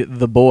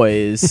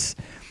 #TheBoys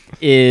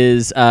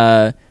is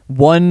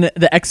won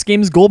the X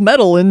Games gold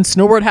medal in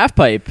snowboard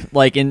halfpipe,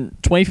 like in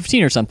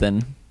 2015 or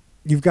something.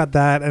 You've got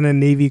that and a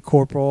Navy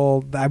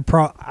corporal. I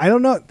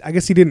don't know. I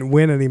guess he didn't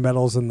win any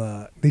medals in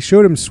the. They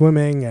showed him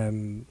swimming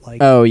and like.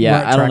 Oh, yeah,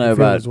 I don't track know and field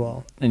about- as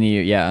well. And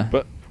yeah.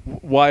 But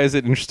why is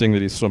it interesting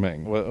that he's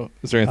swimming?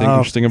 Is there anything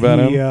interesting about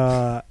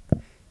him?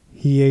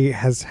 He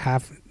has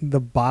the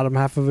bottom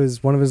half of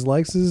one of his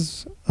legs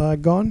is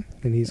gone,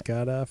 and he's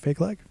got a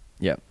fake leg.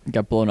 Yep.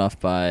 Got blown off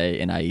by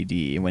an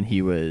IED when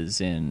he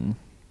was in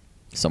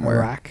somewhere.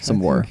 Iraq, Some I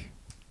war. think.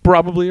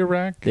 Probably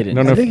Iraq. They didn't.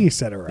 No, I no. think he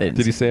said Iraq. They didn't.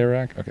 Did he say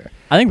Iraq? Okay.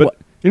 I think But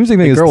interesting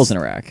thing the is girl was in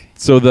Iraq.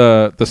 So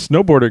the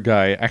snowboarder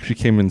guy actually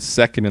came in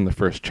second in the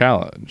first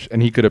challenge,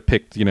 and he could have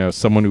picked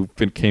someone who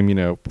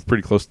came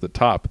pretty close to the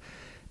top,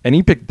 and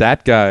he picked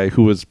that guy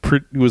who was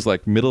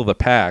like middle of the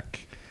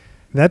pack,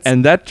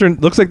 and that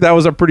looks like that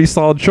was a pretty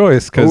solid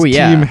choice because Oh,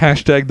 yeah. Team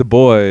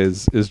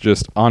 #TheBoys is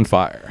just on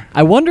fire.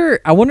 I wonder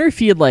if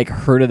he had like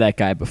heard of that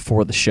guy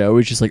before the show.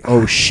 He's just like,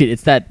 oh shit,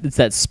 it's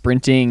that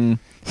sprinting.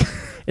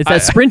 It's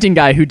that sprinting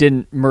guy who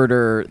didn't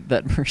murder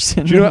that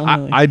person. Do you know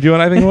what I do?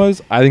 What I think it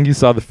was? I think he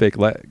saw the fake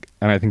leg,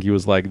 and I think he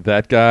was like,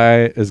 "That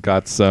guy has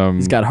got some.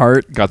 He's got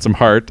heart. Got some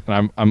heart,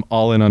 and I'm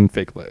all in on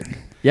fake leg."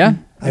 Yeah,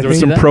 There was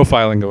some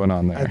profiling going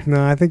on there.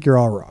 I think you're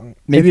all wrong.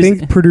 Maybe I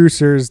think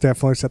producers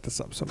definitely set this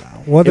up somehow.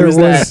 Whether Is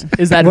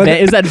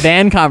that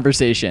van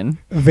conversation?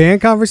 van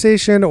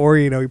conversation, or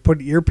you put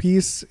an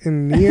earpiece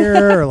in the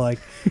ear, or like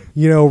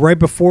right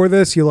before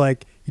this, you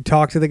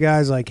talk to the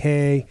guys like,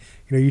 hey,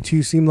 you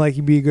two seem like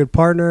you'd be good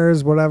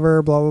partners,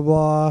 whatever, blah blah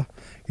blah.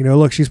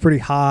 Look, she's pretty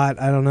hot.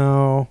 I don't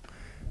know,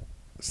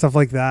 stuff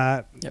like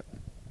that. Yep.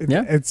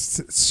 It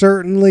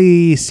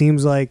certainly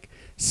seems like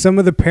some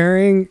of the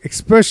pairing,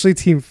 especially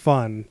Team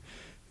Fun,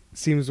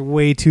 seems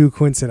way too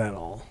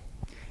coincidental.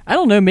 I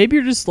don't know. Maybe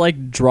you're just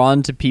like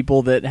drawn to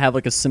people that have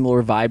like a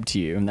similar vibe to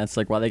you, and that's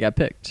like why they got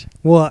picked.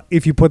 Well,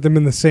 if you put them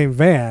in the same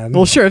van.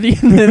 Well, sure, in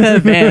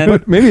that van.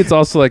 But maybe it's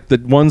also like the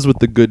ones with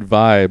the good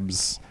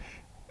vibes,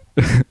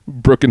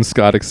 Brooke and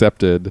Scott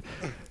accepted,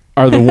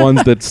 are the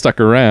ones that stuck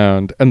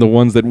around, and the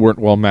ones that weren't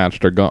well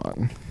matched are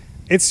gone.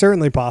 It's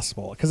certainly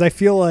possible because I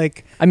feel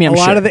like I'm a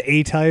lot sure. of the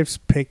A types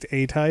picked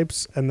A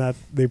types, and that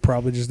they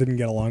probably just didn't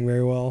get along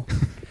very well.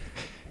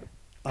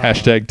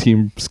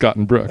 #Team Scott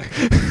and Brooke.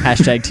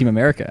 Team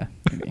America.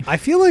 Maybe. I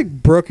feel like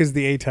Brooke is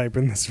the A type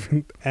in this,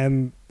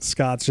 and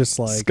Scott's just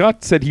like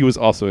Scott said he was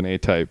also an A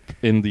type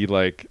in the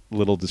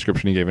little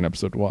description he gave in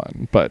episode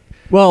 1, but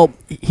Well,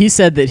 he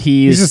said that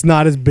he's just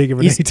not as big of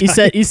an A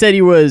type. he said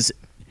he was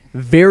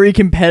very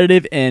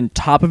competitive and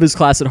top of his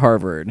class at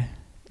Harvard.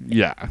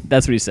 yeah.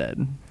 That's what he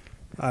said.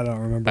 I don't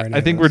remember. Any I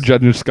of think we're this.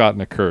 judging Scott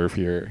in a curve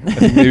here. I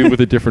think maybe with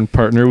a different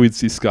partner, we'd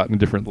see Scott in a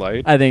different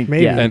light. I think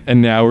Maybe. yeah.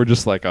 And now we're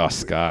just like, oh,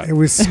 Scott. It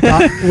was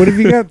Scott. What have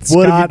you got?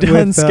 What have Scott you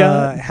done, with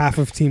Scott? half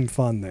of Team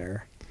Fun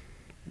there.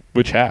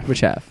 Which half? Which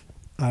half?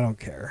 I don't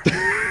care.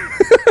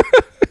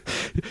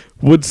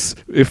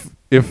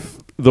 If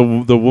the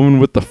woman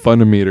with the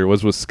Funometer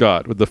was with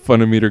Scott, would the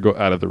Funometer go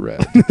out of the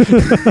red?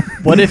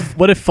 What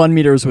if Fun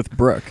Meter was with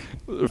Brooke?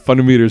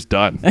 Funometer's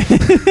done.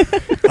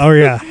 Oh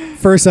yeah,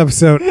 first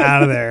episode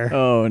out of there.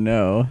 Oh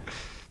no.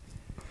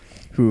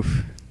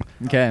 Oof.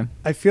 Okay.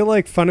 I feel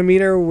like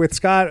Funometer with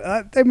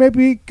Scott, they might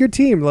be a good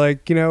team.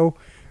 Like, you know,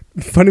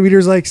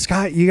 Funometer's like,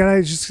 Scott, you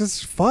gotta just,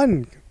 it's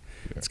fun.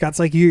 Scott's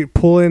like, you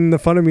pull in the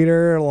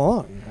Funometer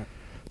along.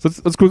 So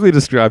let's quickly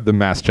describe the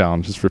mask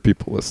challenges for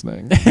people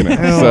listening. You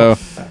know?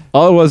 So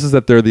all it was is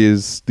that there are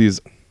these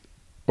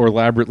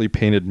elaborately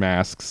painted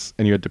masks,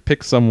 and you had to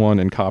pick someone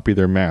and copy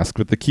their mask.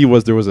 But the key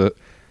was there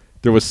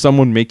was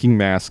someone making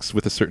masks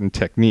with a certain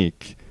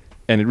technique,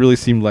 and it really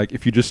seemed like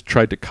if you just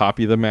tried to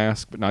copy the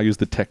mask but not use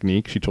the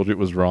technique, she told you it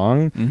was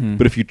wrong. Mhm.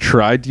 But if you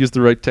tried to use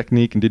the right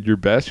technique and did your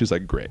best, she was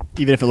like, great.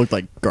 Even if it looked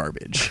like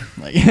garbage.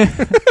 Like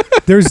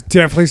There's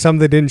definitely some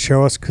they didn't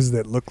show us because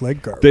they looked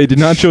like garbage. They did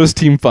not show us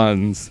team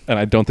funds, and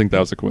I don't think that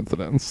was a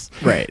coincidence.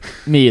 Right.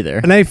 Me either.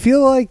 And I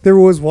feel like there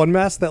was one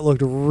mask that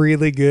looked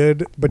really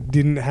good but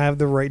didn't have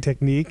the right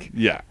technique.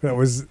 Yeah. That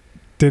was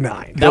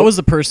denied. That was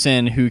the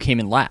person who came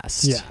in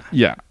last. Yeah.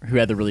 Yeah. Who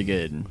had the really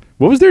good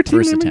What was their team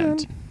first name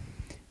attempt. again?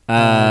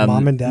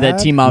 Mom and Dad? That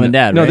Team Mom and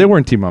Dad, No, right? they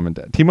weren't Team Mom and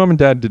Dad. Team Mom and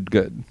Dad did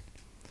good.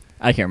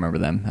 I can't remember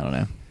them. I don't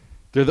know.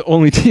 They're the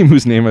only team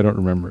whose name I don't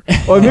remember.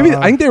 Oh, maybe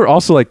I think they were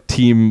also like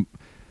Team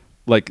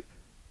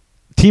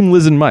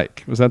Liz and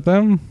Mike. Was that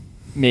them?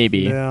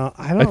 Maybe. No,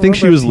 I don't I think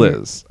she remember was team-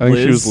 Liz. I think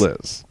she was Liz?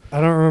 Liz.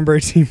 I don't remember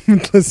a team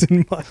with Liz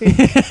and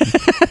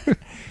Mike.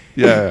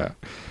 Yeah.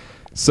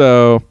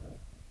 So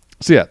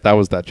yeah, that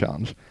was that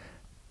challenge.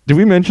 Did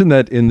we mention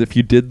that if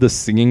you did the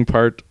singing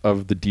part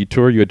of the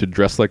detour, you had to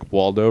dress like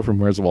Waldo from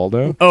Where's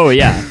Waldo? Oh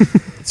yeah.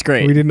 It's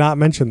great. We did not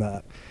mention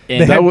that.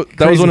 And They That had was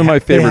crazy one of my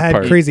favorite They had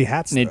parts. crazy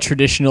hats. in a though.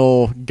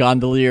 traditional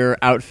gondolier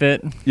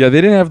outfit, Yeah,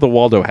 they didn't have the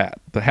Waldo hat.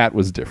 The hat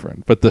was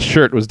different, but the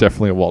shirt was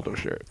definitely a Waldo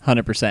shirt.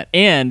 100%.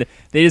 And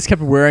they just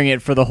kept wearing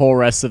it for the whole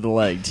rest of the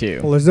leg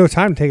too. Well, there's no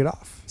time to take it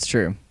off. It's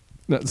true.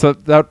 So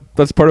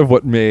that's part of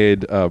what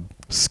made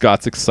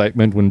Scott's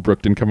excitement when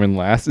Brooke didn't come in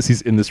last is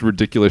he's in this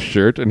ridiculous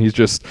shirt and he's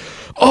just,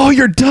 oh,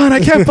 you're done.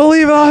 I can't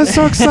believe it. Oh, it's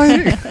so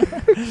exciting.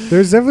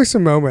 There's definitely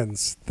some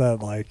moments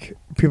that like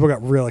people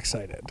got real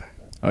excited,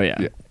 Oh yeah.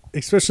 Yeah.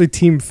 especially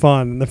Team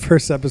Fun in the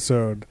first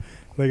episode.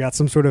 They got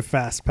some sort of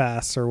fast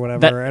pass or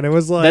whatever, and it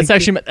was like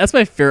That's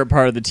my favorite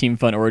part of the Team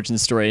Fun origin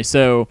story.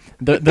 So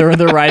they're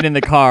riding in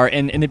the car,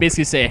 and they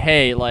basically say,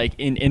 hey, like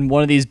in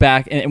one of these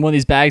in one of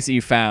these bags that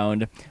you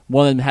found,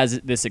 one of them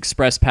has this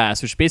express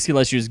pass, which basically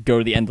lets you just go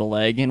to the end of the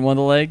leg in one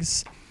of the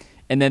legs,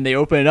 and then they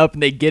open it up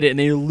and they get it and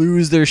they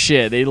lose their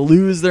shit, they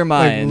lose their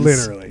like minds.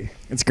 literally.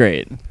 It's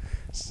great.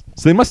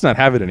 So they must not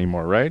have it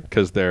anymore, right?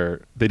 Because they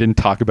didn't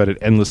talk about it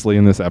endlessly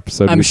in this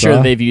episode. I'm we sure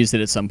saw. they've used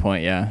it at some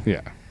point. Yeah.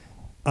 Yeah.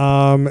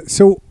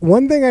 So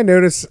one thing I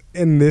noticed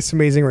in this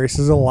Amazing Race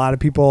is a lot of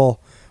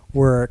people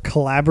were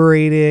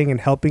collaborating and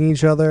helping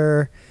each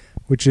other,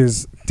 which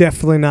is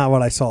definitely not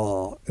what I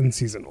saw in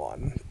season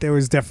 1. There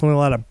was definitely a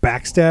lot of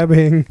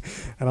backstabbing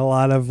and a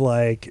lot of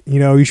like,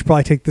 you should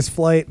probably take this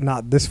flight,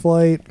 not this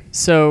flight.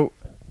 So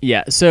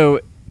yeah, so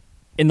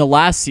in the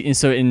last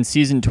in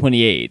season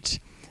 28,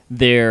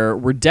 there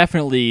were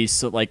definitely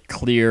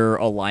clear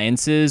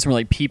alliances where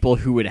like people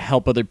who would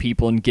help other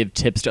people and give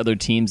tips to other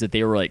teams that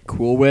they were like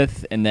cool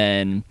with, and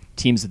then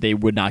teams that they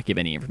would not give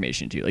any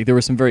information to. Like there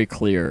were some very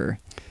clear.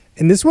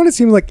 In this one, it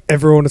seemed like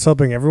everyone is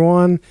helping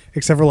everyone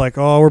except for like,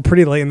 oh, we're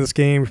pretty late in this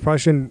game. We probably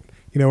shouldn't,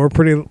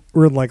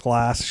 we're like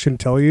last,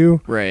 shouldn't tell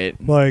you. Right.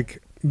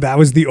 Like that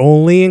was the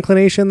only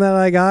inclination that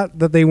I got,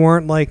 that they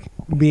weren't like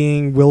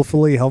being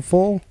willfully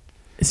helpful.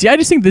 See, I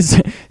just think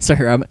this.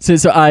 Sorry,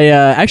 so I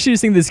actually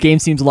just think this game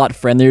seems a lot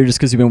friendlier just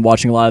because we've been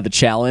watching a lot of the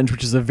challenge,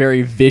 which is a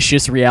very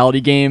vicious reality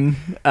game.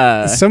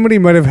 Somebody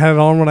might have had it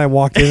on when I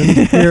walked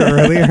in here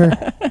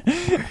earlier.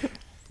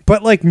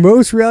 But like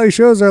most reality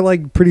shows are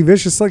like pretty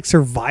vicious. Like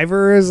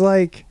Survivor is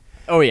like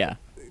yeah,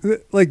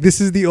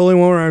 this is the only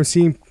one where I'm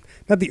seeing,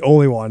 not the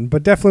only one,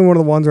 but definitely one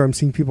of the ones where I'm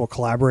seeing people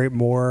collaborate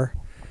more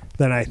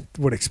than I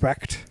would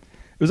expect.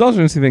 It was also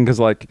an interesting thing because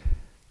like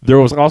there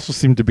was also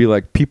seemed to be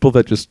like people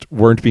that just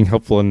weren't being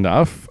helpful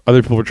enough.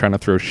 Other people were trying to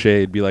throw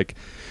shade, be like,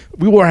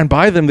 we ran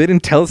by them. They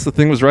didn't tell us the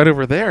thing was right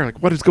over there. Like,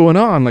 what is going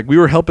on? Like, we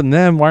were helping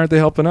them. Why aren't they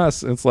helping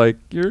us? And it's like,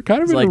 you're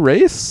kind of in like- a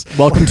race.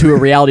 welcome to a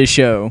reality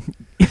show.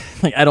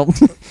 Like I don't.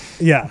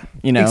 Yeah.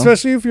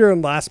 Especially if you're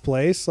in last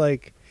place,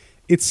 like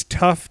it's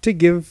tough to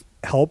give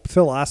help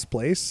to last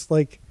place,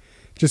 like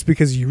just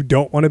because you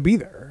don't want to be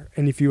there.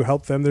 And if you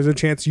help them, there's a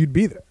chance you'd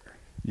be there.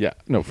 Yeah,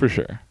 no, for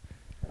sure.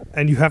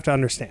 And you have to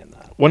understand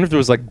that. Wonder if there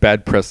was like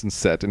bad precedent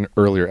set in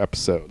earlier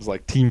episodes.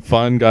 Like Team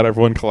Fun got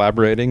everyone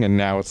collaborating, and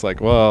now it's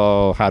like,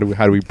 well, how do we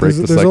break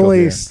the There's cycle only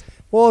here?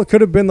 Well, it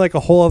could have been like a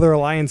whole other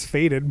alliance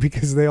faded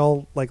because they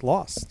all like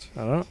lost. I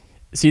don't know.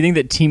 So you think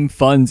that Team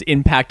Fun's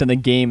impact on the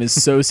game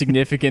is so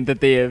significant that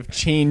they have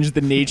changed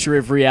the nature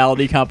of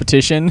reality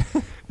competition?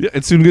 Yeah,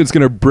 and soon it's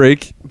going to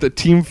break the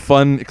Team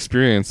Fun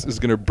experience is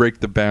going to break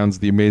the bounds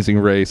of The Amazing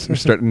Race and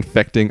start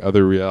infecting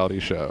other reality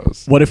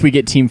shows. What if we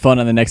get Team Fun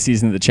on the next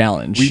season of the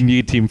challenge? We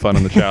need Team Fun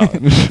on the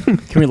challenge.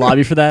 Can we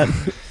lobby for that?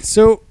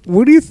 So,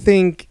 what do you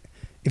think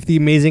if The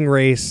Amazing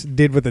Race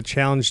did what the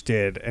challenge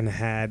did and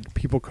had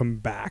people come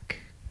back?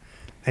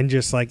 And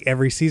just like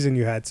every season,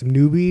 you had some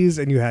newbies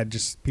and you had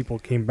just people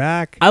came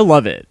back. I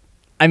love it.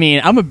 I mean,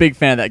 I'm a big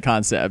fan of that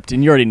concept,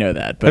 and you already know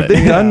that. But Have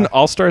they done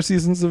all-star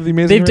seasons of The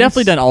Amazing they've Race?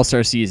 definitely done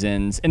all-star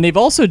seasons, and they've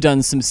also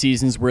done some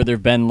seasons where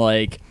there've been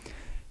like,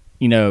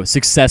 you know,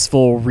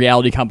 successful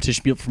reality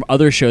competition people from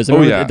other shows. I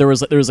remember there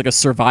was like a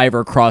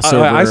Survivor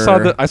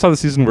crossover. I saw the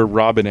season where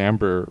Rob and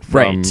Amber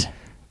from Right.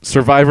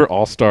 Survivor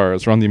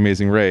All-Stars were on The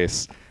Amazing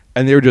Race,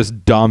 and they were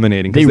just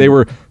dominating because they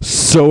were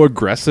so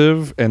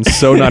aggressive and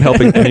so not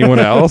helping anyone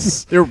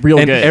else. They're real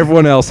and good.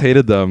 Everyone else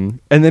hated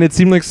them. And then it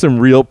seemed like some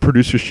real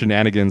producer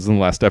shenanigans in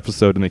the last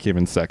episode, and they came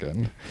in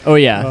second. Oh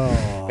yeah,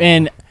 Oh.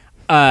 and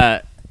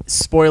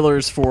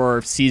spoilers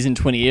for season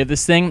 28 of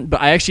this thing, but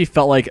I actually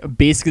felt like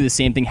basically the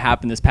same thing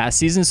happened this past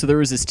season. So there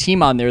was this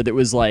team on there that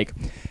was like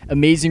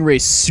Amazing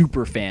Race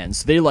super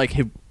fans. They like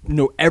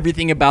know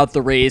everything about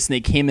the race, and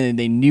they came in and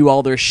they knew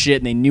all their shit,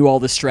 and they knew all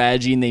the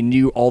strategy, and they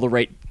knew all the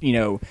right, you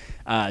know,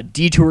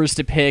 detours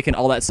to pick and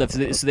all that stuff. So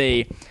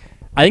they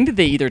I think that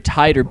they either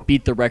tied or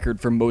beat the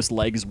record for most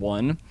legs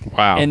won.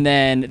 Wow. And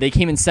then they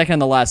came in second on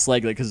the last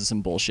leg because of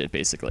some bullshit,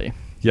 basically.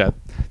 Yeah,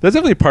 that's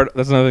definitely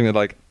that's another thing that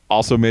like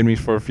also made me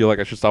feel like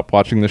I should stop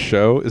watching the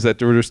show, is that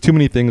there were just too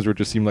many things where it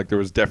just seemed like there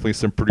was definitely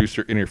some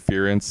producer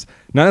interference,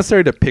 not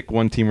necessarily to pick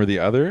one team or the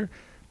other,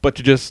 but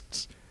to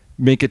just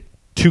make it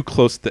too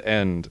close to the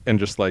end and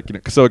just like, you know,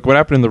 so like what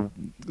happened in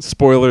the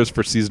spoilers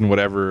for season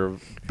whatever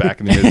back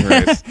in the Amazing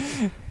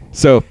Race.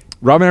 So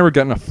Rob and Amber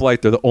got in a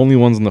flight. They're the only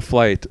ones in the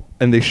flight,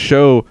 and they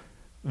show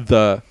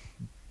the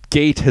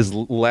gate has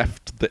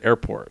left the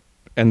airport,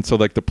 and so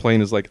like the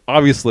plane is like,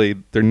 obviously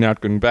they're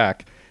not going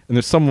back. And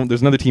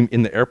there's another team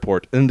in the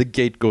airport, and the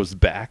gate goes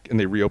back, and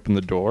they reopen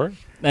the door.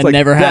 That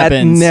never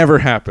happens. That never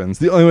happens.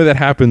 The only way that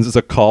happens is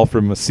a call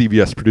from a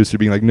CBS producer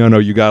being like, no,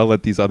 you got to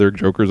let these other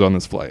jokers on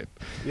this flight.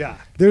 Yeah,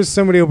 there's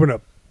somebody open a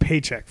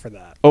paycheck for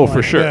that. Oh,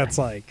 for sure. That's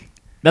like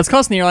That's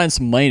costing the airlines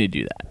some money to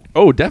do that.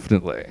 Oh,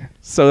 definitely.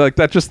 So like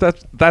that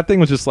thing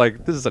was just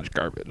like, this is such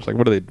garbage. Like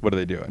what are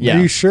they doing? Yeah.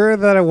 Are you sure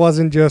that it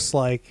wasn't just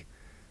like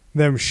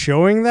them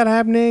showing that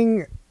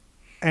happening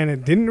and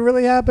it didn't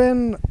really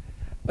happen?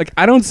 Like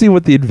I don't see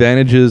what the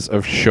advantage is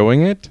of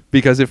showing it,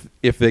 because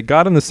if they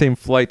got on the same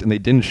flight and they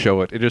didn't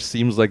show it, it just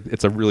seems like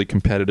it's a really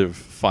competitive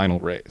final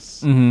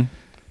race. Mm-hmm.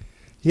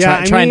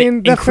 Yeah, Trying to I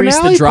mean, the increase the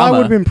finale drama. probably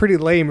would have been pretty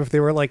lame if they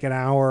were like an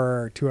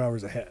hour or 2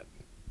 hours ahead.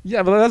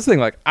 Yeah, but that's the thing.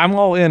 Like I'm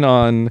all in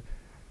on.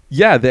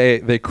 Yeah,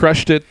 they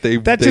crushed it.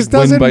 That they just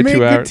win doesn't by make 2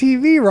 good hours.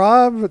 TV,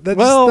 Rob.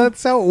 Well-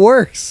 That's how it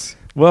works.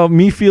 Well,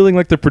 me feeling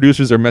like the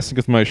producers are messing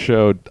with my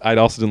show, I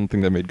also didn't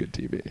think that made good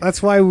TV.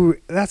 That's why.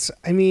 That's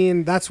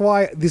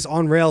why this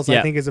On Rails I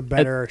think is a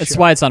better. That's show.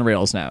 why it's on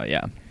rails now.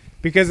 Yeah.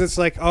 Because it's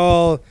like,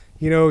 oh,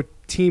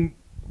 team,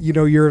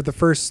 you're the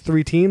first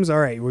 3 teams. All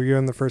right, well, you're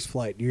on the first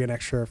flight. You get an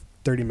extra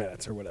 30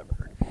 minutes or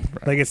whatever.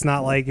 Right. Like it's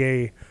not like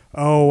we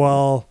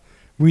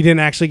didn't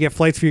actually get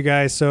flights for you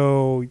guys,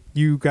 so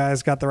you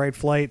guys got the right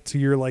flight, so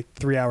you're like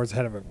 3 hours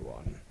ahead of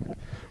everyone.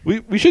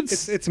 We should.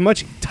 It's a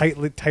much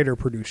tighter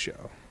produced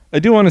show. I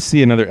do want to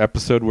see another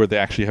episode where they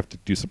actually have to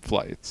do some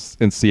flights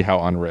and see how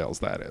on rails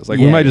that is. Like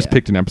we Yeah, might just yeah.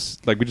 picked an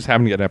episode. Like we just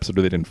happened to get an episode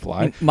where they didn't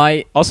fly.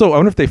 My Also, I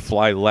wonder if they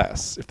fly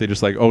less. If they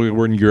just like, oh,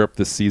 we're in Europe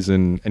this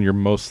season, and you're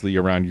mostly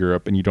around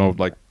Europe, and you don't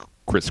like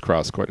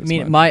crisscross quite as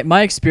much.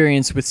 my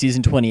experience with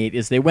season 28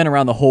 is they went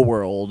around the whole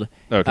world.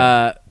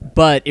 Okay.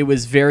 But it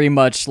was very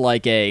much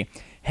like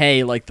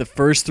hey, like the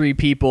first 3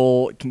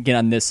 people can get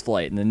on this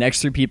flight, and the next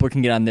 3 people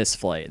can get on this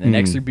flight, and the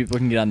next 3 people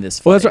can get on this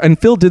flight. Well, that's right. And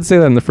Phil did say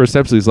that in the first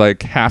episode. He's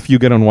like, half you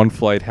get on one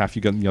flight, half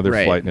you get on the other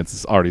Right. flight, and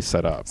it's already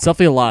set up. It's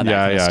definitely a lot of that Yeah,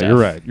 kind of yeah,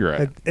 stuff. you're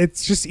right.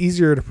 It's just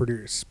easier to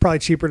produce. Probably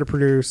cheaper to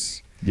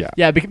produce. Yeah.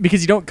 Yeah,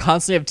 because you don't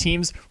constantly have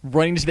teams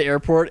running to the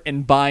airport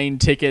and buying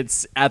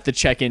tickets at the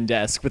check-in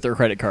desk with their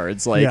credit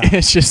cards. Like, Yeah.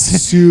 it's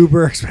just...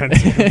 Super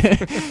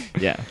expensive.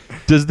 Yeah.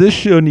 Does this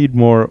show need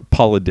more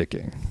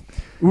politicking?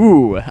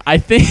 Ooh, I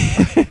think...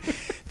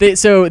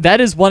 So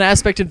that is one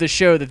aspect of the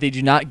show that they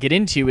do not get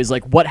into, is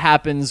like what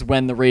happens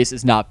when the race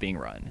is not being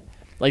run.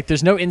 Like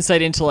there's no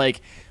insight into like,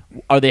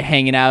 are they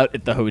hanging out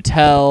at the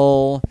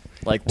hotel?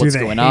 Like what's they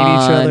going hate each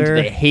on? other? Do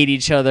they hate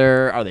each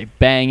other? Are they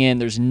banging?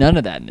 There's none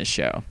of that in this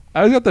show. I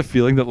always got the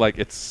feeling that like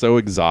it's so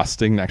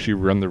exhausting to actually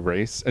run the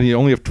race, and you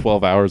only have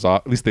 12 hours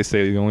off. At least they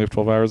say you only have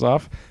 12 hours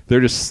off. They're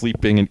just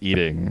sleeping and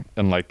eating,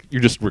 and like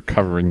you're just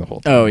recovering the whole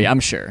time. Oh yeah, I'm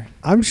sure.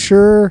 I'm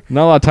sure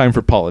Not a lot of time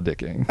for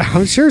politicking.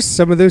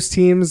 some of those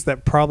teams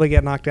that probably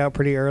get knocked out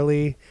pretty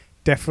early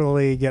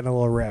definitely getting a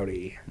little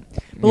rowdy.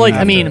 But like,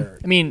 After-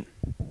 I mean,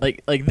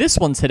 like this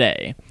one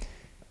today,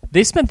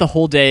 They spent the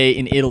whole day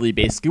in Italy,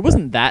 basically. It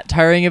wasn't that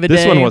tiring of a day.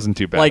 This one wasn't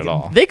too bad like, at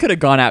all. They could have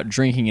gone out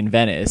drinking in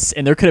Venice,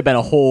 and there could have been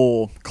a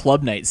whole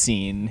club night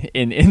scene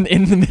in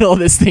the middle of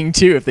this thing,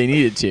 too, if they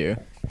needed to.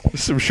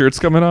 Some shirts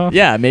coming off?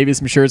 Yeah, maybe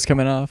some shirts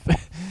coming off.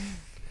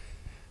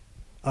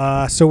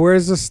 So where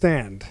does this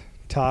stand?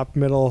 Top,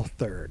 middle,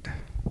 third,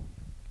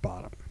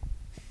 bottom.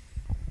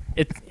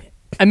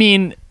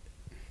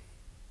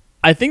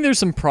 I think there's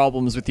some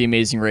problems with The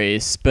Amazing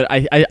Race, but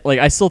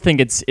I still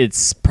think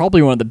it's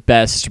probably one of the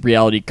best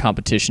reality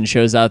competition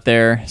shows out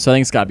there. So I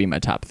think it's got to be my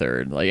top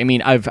third. Like, I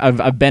mean,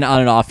 I've been on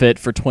and off it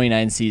for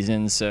 29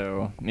 seasons,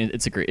 so I mean,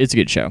 it's a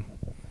good show.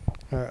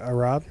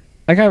 Rob?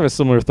 I kind of have a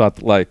similar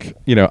thought. Like,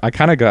 I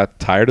kind of got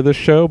tired of this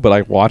show, but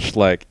I watched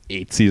like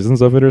 8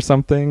 seasons of it or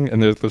something.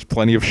 And there's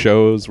plenty of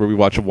shows where we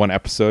watch one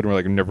episode and we're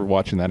like, I'm never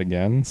watching that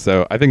again.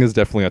 So I think it's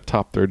definitely a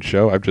top third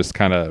show. I've just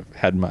kind of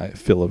had my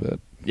fill of it.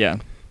 Yeah.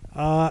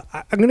 I'm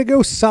going to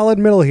go solid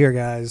middle here,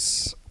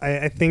 guys.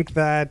 I think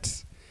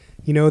that,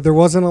 there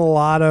wasn't a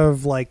lot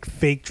of like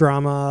fake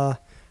drama.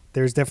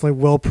 There's definitely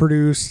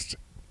well-produced,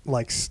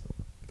 like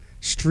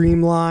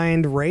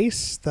streamlined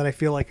race that I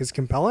feel like is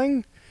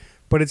compelling,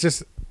 but it's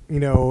just,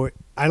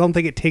 I don't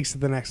think it takes it to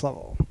the next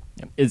level.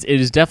 It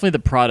is definitely the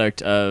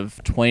product of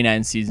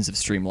 29 seasons of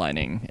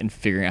streamlining and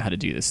figuring out how to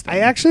do this thing. I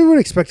actually would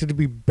expect it to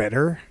be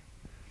better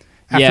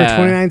after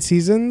 29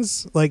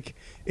 seasons. Like,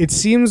 it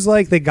seems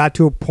like they got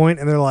to a point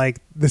and they're like,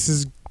 this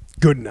is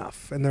good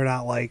enough. And they're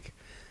not like,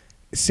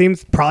 same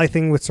probably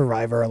thing with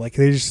Survivor. Like,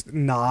 they're just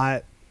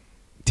not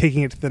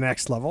taking it to the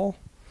next level.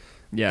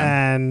 Yeah.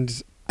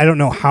 And I don't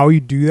know how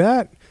you do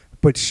that,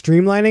 but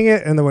streamlining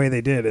it in the way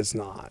they did is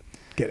not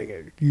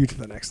getting you to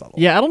the next level.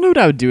 Yeah, I don't know what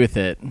I would do with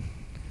it.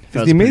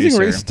 Is The Amazing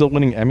Race still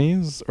winning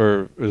Emmys,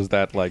 or is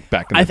that like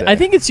back in the day? I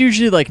think it's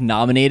usually like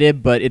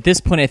nominated, but at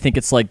this point, I think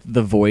it's like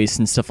The Voice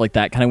and stuff like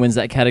that kind of wins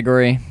that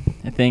category.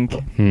 I think. I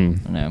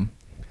don't know.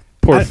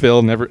 Poor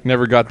Phil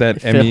never got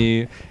that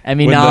Emmy.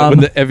 Emmy when nom.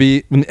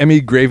 The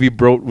Emmy gravy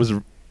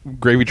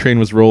train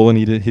was rolling,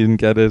 he didn't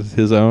get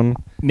his own.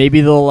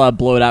 Maybe they'll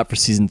blow it out for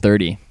season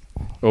 30.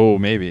 Oh,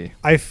 maybe.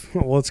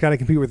 Well, it's got to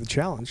compete with the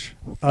challenge.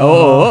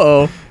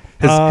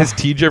 Has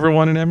Tej ever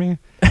won an Emmy?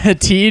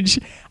 Tej,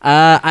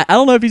 I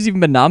don't know if he's even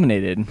been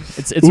nominated.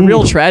 It's a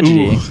real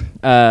tragedy.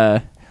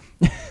 So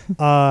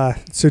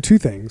 2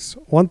 things.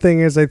 One thing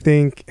is I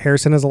think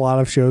Harrison has a lot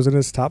of shows in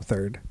his top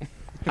third.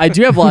 I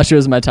do have a lot of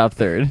shows in my top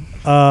third.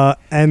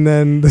 And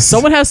then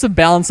someone has to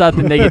balance out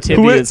the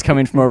negativity that's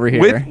coming from over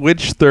here.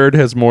 Which third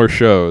has more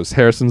shows?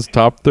 Harrison's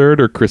top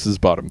third or Chris's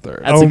bottom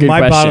third? That's a good my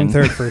question. bottom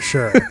third for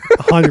sure.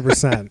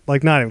 100%.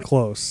 Like, not even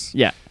close.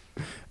 Yeah.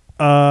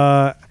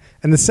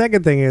 And the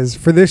second thing is,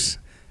 for this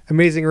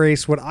Amazing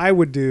Race, what I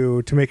would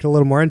do to make it a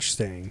little more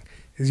interesting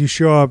is you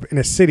show up in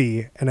a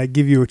city and I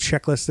give you a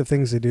checklist of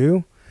things to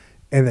do,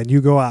 and then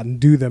you go out and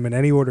do them in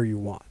any order you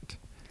want,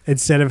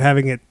 instead of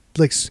having it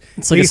like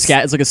it's like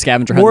a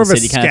scavenger hunt. More in the of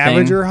a city kind of thing.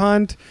 scavenger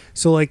hunt.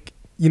 So like,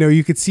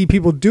 you could see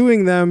people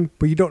doing them,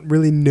 but you don't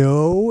really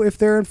know if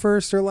they're in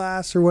first or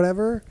last or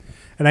whatever.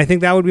 And I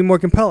think that would be more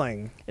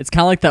compelling. It's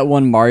kind of like that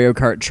one Mario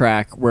Kart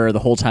track where the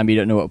whole time you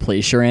don't know what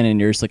place you're in and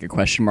you're just like a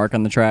question mark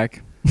on the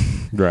track.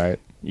 Right.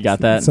 You got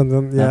that? Something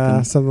like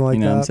that. You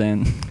know what I'm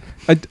saying?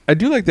 I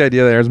do like the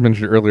idea that Aaron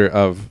mentioned earlier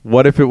of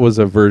what if it was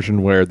a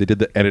version where they did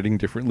the editing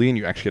differently and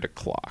you actually had a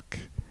clock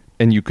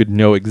and you could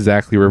know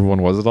exactly where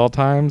everyone was at all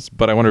times.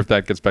 But I wonder if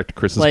that gets back to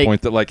Chris's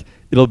point that like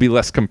it'll be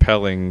less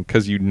compelling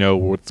because you know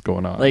what's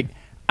going on. Like,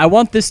 I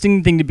want this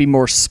thing to be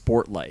more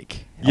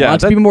sport-like. I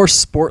want it to be more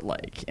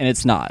sport-like, and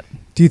it's not.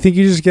 Do you think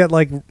you just get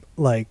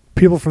like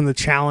people from the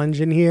challenge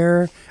in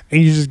here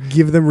and you just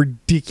give them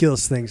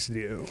ridiculous things to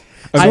do?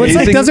 So it's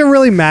like, doesn't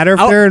really matter if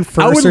they're in first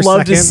or second. I would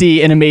love to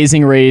see an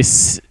Amazing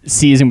Race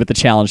season with the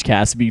challenge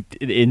cast. It'd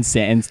be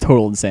insane. It's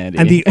total insanity.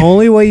 And the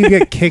only way you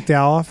get kicked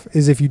off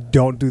is if you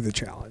don't do the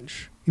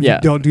challenge. If you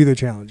don't do the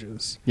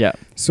challenges. Yeah.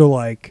 So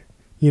like,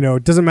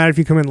 it doesn't matter if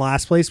you come in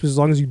last place, but as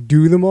long as you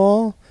do them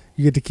all,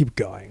 you get to keep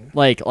going.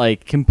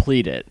 Like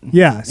complete it.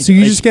 Yeah. So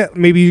you just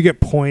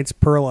get points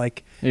per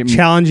like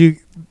challenge you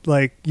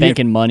like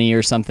banking money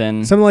or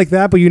something. Something like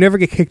that, but you never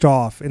get kicked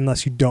off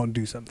unless you don't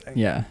do something.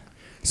 Yeah.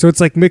 So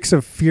it's like mix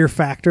of fear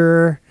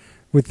factor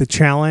with the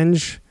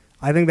challenge.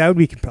 I think that would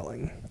be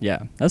compelling.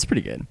 Yeah, that's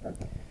pretty good.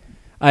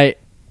 I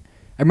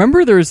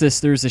remember there was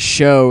a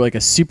show like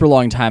a super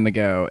long time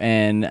ago,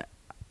 and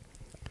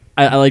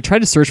I like tried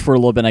to search for it a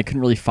little bit and I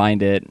couldn't really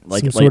find it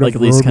like at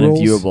least kind of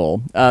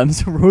viewable.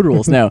 So Road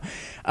Rules, no.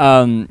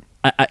 I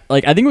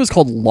think it was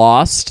called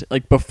Lost,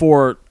 like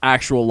before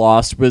actual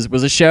Lost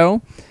was a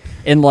show.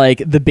 And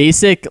like the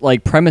basic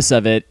like premise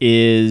of it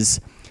is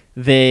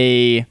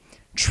they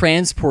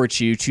transport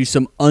you to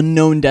some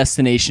unknown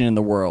destination in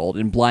the world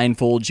and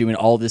blindfold you and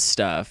all this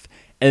stuff.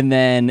 And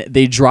then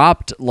they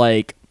dropped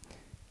like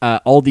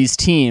all these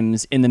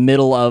teams in the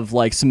middle of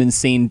like some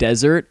insane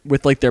desert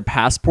with like their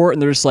passport,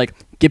 and they're just like,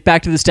 get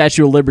back to the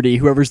Statue of Liberty,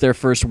 whoever's there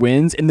first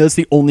wins, and those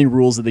are the only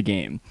rules of the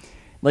game.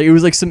 Like, it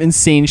was like some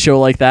insane show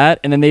like that,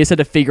 and then they just had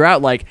to figure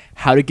out like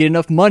how to get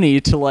enough money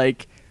to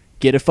like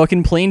get a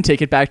fucking plane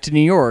ticket back to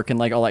New York and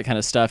like all that kind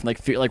of stuff.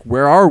 And like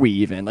where are we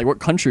even? Like what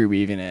country are we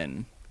even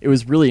in? It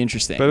was really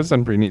interesting. That is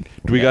pretty neat.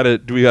 Do we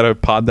gotta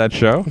pod that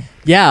show?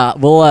 Yeah,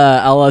 well,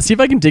 I'll see if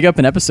I can dig up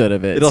an episode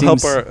of it. It'll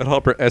help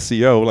our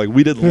SEO. Like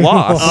we did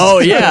Lost. Oh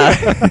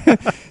yeah.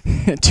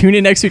 Tune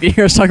in next week to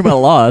hear us talk about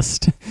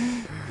Lost.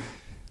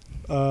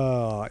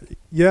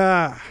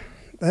 Yeah.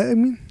 I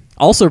mean,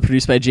 Also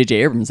produced by J.J.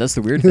 Abrams. That's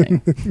the weird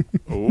thing.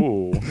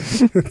 Ooh.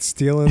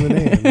 stealing the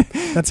name.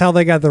 That's how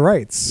they got the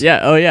rights. Yeah.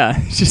 Oh yeah.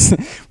 Just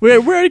we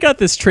already got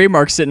this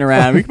trademark sitting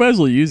around. We might as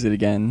well use it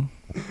again.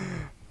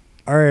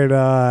 All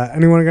right.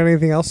 Anyone got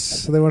anything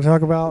else they want to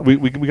talk about? We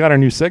got our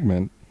new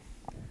segment.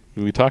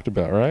 We talked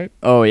about, right?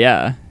 Oh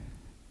yeah.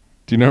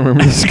 Do you not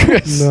remember this,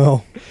 Chris?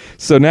 No.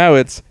 So now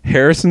it's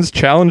Harrison's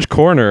Challenge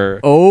Corner.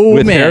 Oh,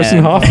 with man.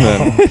 Harrison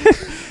Hoffman.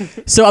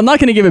 So I'm not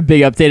going to give a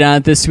big update on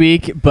it this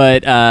week,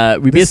 but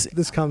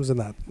This comes in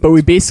that. But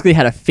we basically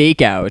had a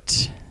fake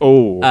out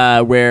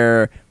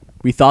where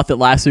we thought that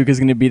last week was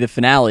going to be the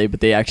finale, but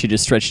they actually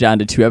just stretched it down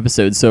to 2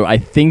 episodes. So I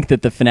think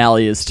that the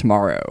finale is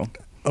tomorrow.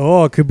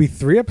 Oh, it could be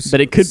 3 episodes.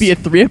 But it could be a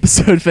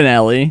 3-episode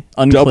finale.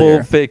 Unclear.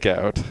 Double fake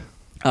out.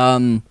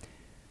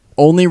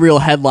 Only real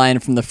headline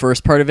from the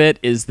first part of it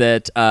is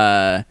that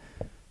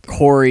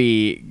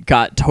Corey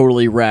got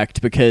totally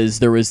wrecked because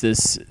there was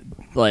this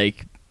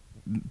like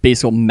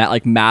basically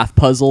math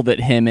puzzle that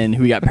him and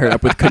who he got paired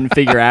up with couldn't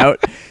figure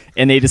out,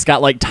 and they just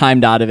got like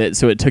timed out of it,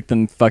 so it took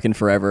them fucking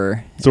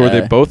forever. So were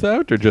they both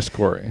out or just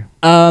Corey?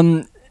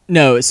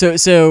 No.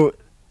 So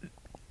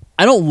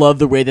I don't love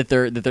the way that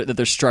they're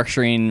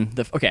structuring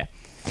the. Okay.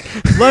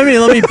 Let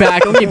me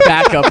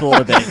back up a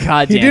little bit.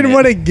 God damn it. He didn't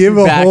want to give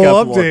a Back whole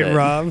up a little update, bit.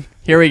 Rob.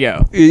 Here we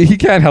go. He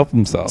can't help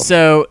himself.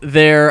 So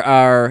there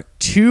are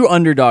 2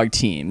 underdog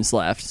teams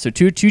left. So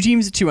two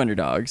teams of 2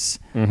 underdogs,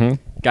 guy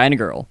and a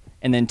girl,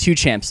 and then 2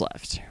 champs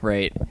left,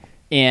 right?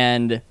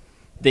 And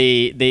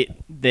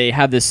they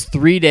have this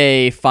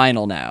 3-day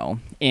final now,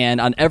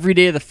 and on every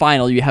day of the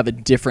final, you have a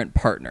different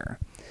partner.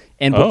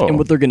 And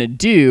what they're gonna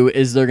do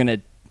is they're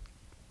gonna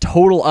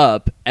total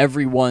up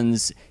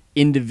everyone's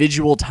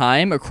individual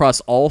time across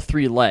all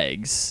 3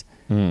 legs,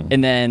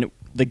 and then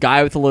the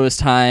guy with the lowest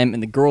time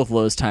and the girl with the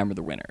lowest time are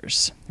the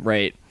winners,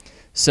 right?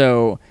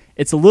 So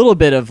it's a little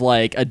bit of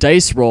like a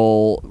dice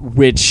roll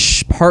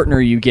which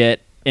partner you get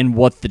and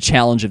what the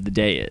challenge of the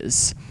day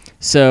is.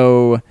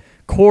 So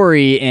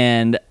Corey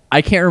and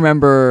I can't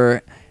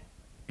remember.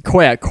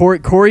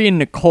 Corey and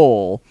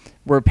Nicole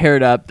were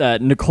paired up.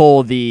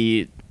 Nicole,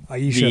 the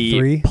Aisha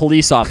 3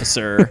 police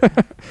officer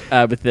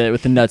with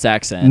the nuts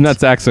accent.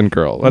 Nuts accent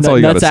girl. That's all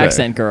you got to say. Nuts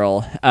accent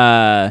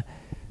girl.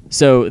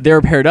 So they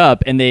were paired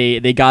up, and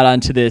they got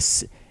onto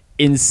this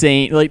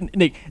insane,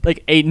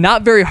 like a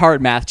not very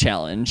hard math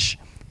challenge.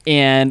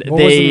 And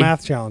what was the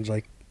math challenge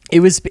like?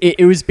 It was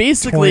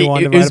basically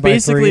 21 it was divided by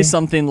basically 3?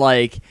 something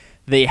like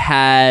they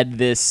had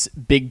this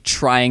big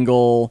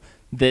triangle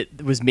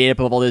that was made up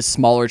of all these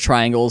smaller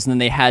triangles, and then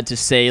they had to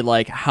say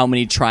like how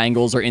many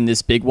triangles are in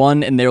this big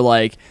one, and they're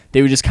like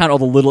they would just count all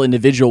the little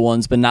individual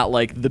ones, but not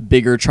like the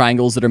bigger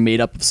triangles that are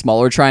made up of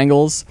smaller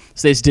triangles.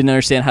 So they just didn't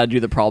understand how to do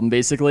the problem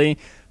basically.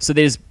 So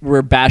they just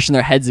were bashing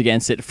their heads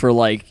against it for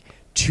like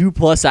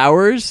 2+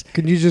 hours.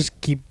 Could you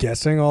just keep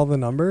guessing all the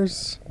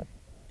numbers?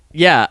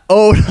 Yeah.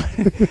 Oh.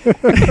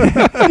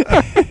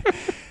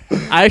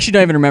 I actually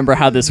don't even remember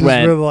how this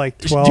went. Really like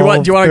 12, do you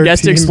want our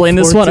guest to 13, explain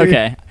this one? 14?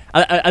 Okay.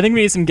 I think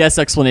we need some guest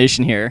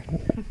explanation here.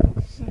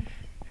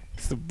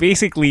 So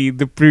basically,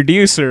 the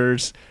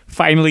producers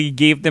finally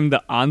gave them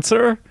the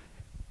answer,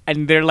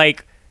 and they're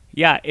like,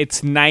 yeah,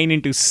 it's 9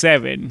 into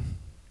 7.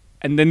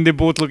 And then they're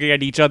both looking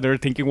at each other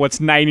thinking, what's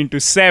 9 into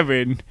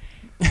 7?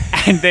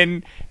 And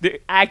then they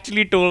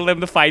actually told them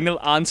the final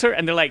answer,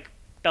 and they're like,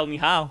 tell me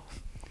how.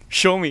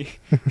 Show me.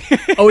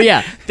 Oh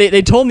yeah,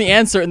 they told me the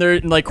answer, and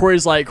they're like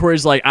Corey's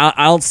like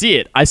I don't see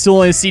it. I still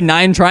only see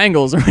 9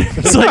 triangles.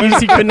 So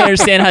like, he couldn't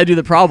understand how to do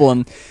the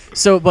problem.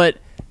 So, but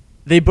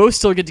they both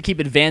still get to keep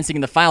advancing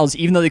in the finals,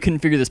 even though they couldn't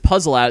figure this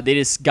puzzle out. They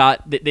just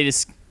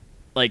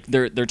like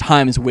their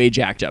time is way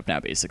jacked up now,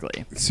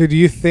 basically. So do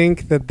you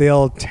think that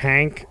they'll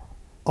tank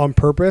on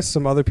purpose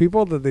some other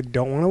people that they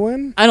don't want to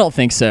win? I don't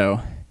think so.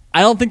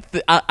 I don't think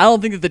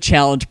that the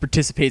challenge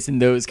participates in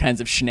those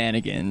kinds of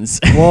shenanigans.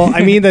 Well,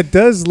 I mean, that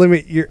does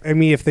limit your. I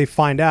mean, if they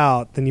find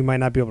out, then you might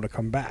not be able to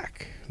come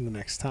back the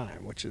next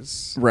time, which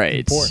is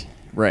important.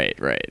 Right.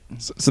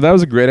 So that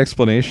was a great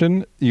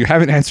explanation. You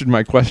haven't answered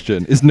my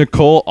question. Is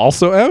Nicole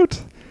also out?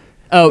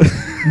 Oh,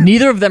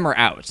 neither of them are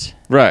out.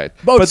 Right.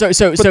 Both.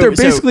 But they're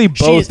basically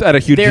both at a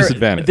huge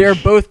disadvantage. They're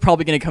both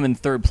probably going to come in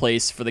 3rd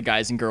place for the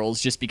guys and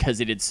girls just because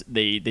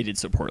they did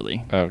so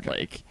poorly. Okay.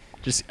 Like,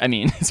 just I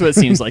mean, that's what it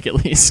seems like at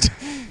least.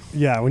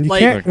 Yeah, when you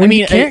Like, can't I mean,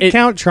 you can't it-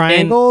 count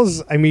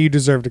triangles, I mean, you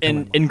deserve to come in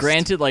And last.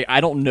 granted, like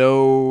I don't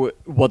know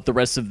what the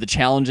rest of the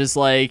challenge is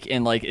like,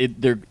 and like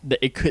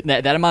it could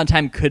that amount of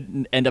time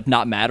could end up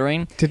not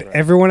mattering. Did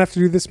everyone have to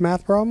do this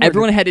math problem? or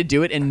Everyone had to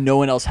do it, and no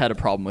one else had a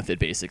problem with it.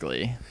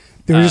 Basically,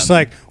 they were just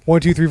like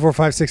 1, 2, 3, 4,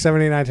 5, 6,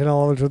 7, 8, 9, 10,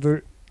 11, 12,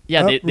 13.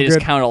 yeah, Oh, they we're just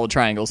good. count all the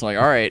triangles. And like,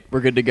 all right,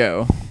 we're good to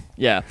go.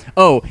 Yeah.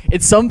 Oh,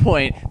 at some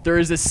point there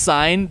is a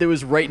sign that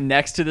was right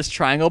next to this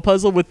triangle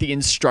puzzle with the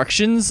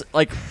instructions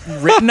like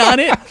written on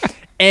it,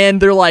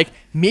 and they're like,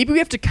 maybe we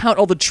have to count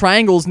all the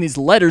triangles in these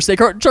letters. They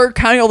start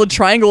counting all the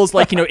triangles,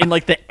 like, you know, in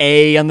like the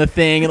A on the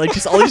thing, and like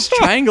just all these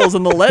triangles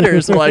in the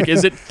letters. They're like,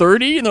 is it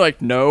 30? And they're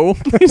like, no.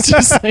 It's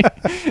just like,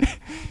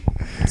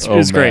 it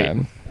was great.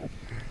 Man.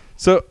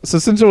 So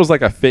since it was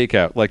like a fake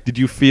out, like, did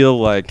you feel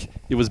like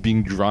it was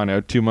being drawn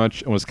out too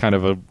much and was kind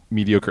of a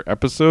mediocre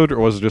episode, or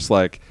was it just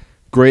like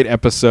great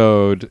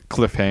episode,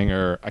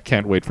 cliffhanger, I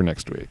can't wait for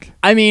next week?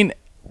 I mean,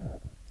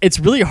 it's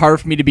really hard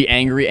for me to be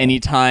angry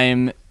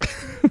anytime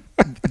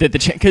that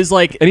because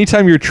like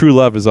Anytime your true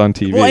love is on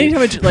TV. well,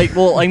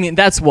 anytime I mean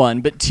that's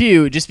one, but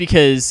two, just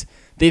because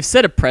they've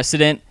set a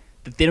precedent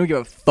that they don't give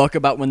a fuck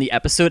about when the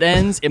episode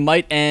ends. It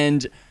might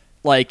end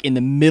like in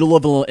the middle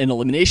of an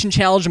elimination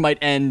challenge. It might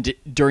end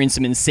during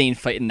some insane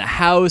fight in the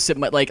house. It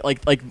might like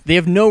they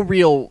have no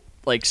real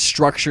like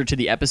structure to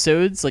the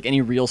episodes, like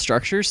any real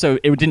structure. So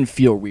it didn't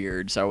feel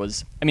weird. So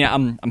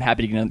I'm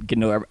happy to get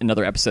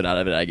another episode out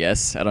of it, I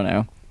guess. I don't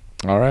know.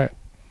 All right.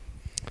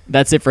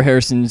 That's it for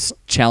Harrison's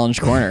Challenge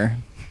Corner.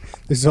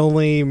 There's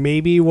only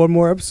maybe one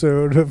more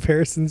episode of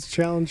Harrison's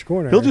Challenge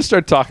Corner. He'll just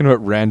start talking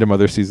about random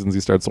other seasons he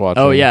starts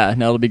watching. Oh yeah,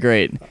 no, it'll be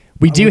great.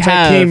 We do Which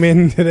have I came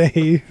in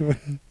today.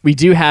 we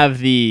do have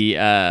the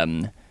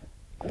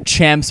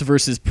Champs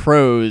versus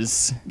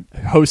Pros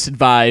hosted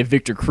by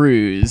Victor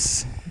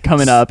Cruz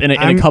coming up in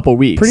a couple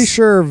weeks. Pretty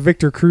sure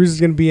Victor Cruz is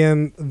going to be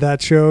in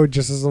that show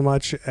just as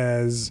much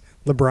as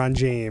LeBron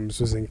James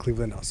was in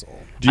Cleveland Hustle.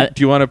 Do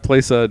you want to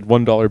place a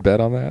 $1 bet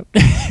on that?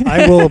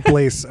 I will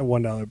place a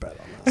 $1 bet on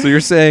that. So you're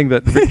saying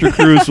that Victor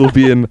Cruz will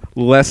be in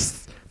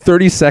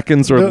 30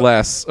 seconds or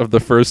less of the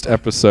first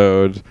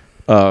episode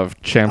of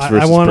Champs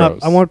versus Pros.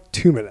 I want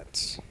 2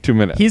 minutes. 2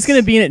 minutes. He's going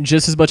to be in it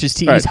just as much as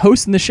T. All He's right.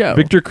 hosting the show.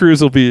 Victor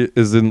Cruz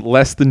is in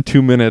less than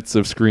 2 minutes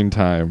of screen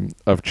time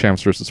of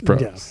Champs versus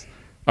Pros. Yes.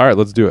 All right,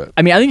 let's do it.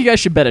 I mean, I think you guys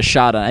should bet a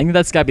shot on it. I think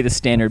that's got to be the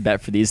standard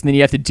bet for these, and then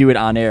you have to do it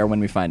on air when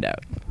we find out.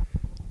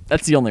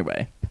 That's the only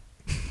way.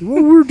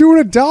 Well, we're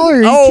doing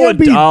 $1. You Oh, can't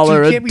be-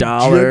 $1, you can't be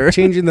 $1.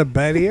 changing the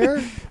bet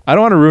here. I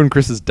don't want to ruin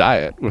Chris's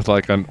diet with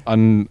like an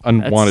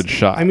unwanted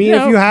shot. I mean,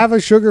 No. if you have a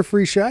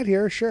sugar-free shot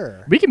here,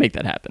 sure. We can make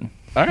that happen.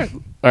 all right.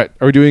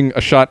 Are we doing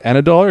a shot and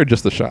 $1 or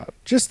just the shot?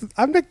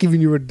 I'm not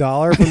giving you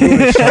 $1 for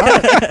doing a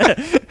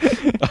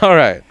shot. All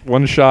right,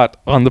 one shot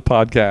on the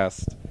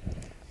podcast.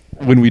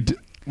 When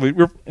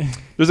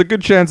there's a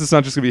good chance it's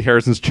not just gonna be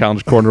Harrison's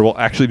Challenge Corner. We'll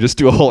actually just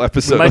do a whole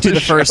episode. We might of do the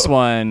this show. first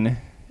one,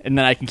 and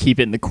then I can keep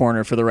it in the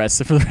corner for the rest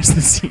of the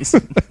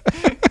season.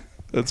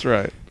 That's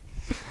right.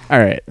 All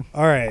right.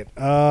 All right.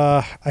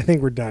 I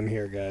think we're done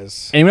here,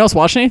 guys. Anyone else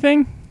watch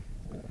anything?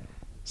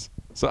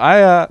 So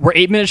I We're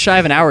 8 minutes shy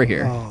of an hour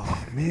here.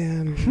 Oh,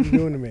 man. What are you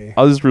doing to me?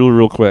 I'll just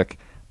real quick.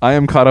 I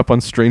am caught up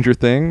on Stranger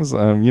Things.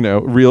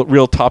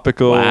 Real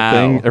topical Wow.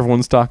 thing.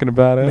 Everyone's talking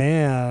about it.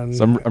 Man.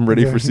 So I'm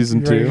ready for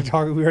season You ready 2. to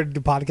talk, we already did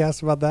a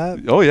podcast about that?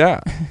 Oh yeah.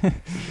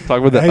 Talk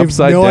about the I have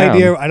upside no down.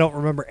 idea. I don't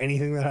remember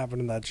anything that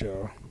happened in that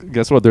show.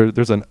 Guess what?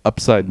 There's an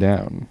upside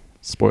down.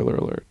 Spoiler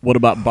alert. What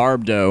about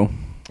Barb Doe?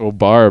 Oh,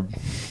 Barb.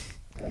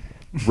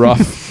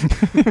 Rough.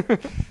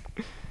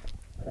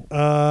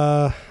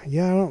 Yeah,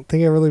 I don't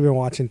think I've really been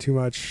watching too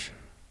much.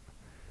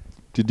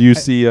 Did you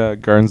see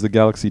Guardians of the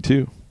Galaxy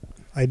 2?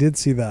 I did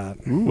see that.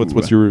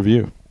 What's your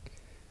review?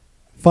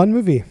 Fun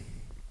movie.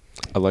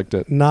 I liked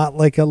it. Not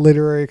like a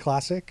literary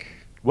classic,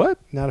 What?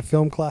 not a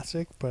film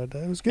classic, but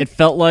it was good. It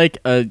felt like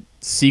a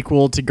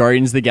sequel to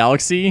Guardians of the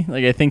Galaxy.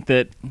 Like, I think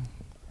that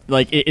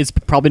it's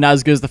probably not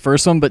as good as the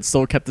first one, but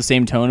still kept the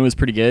same tone. It was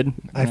pretty good.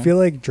 I feel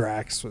like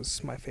Drax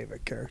was my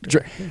favorite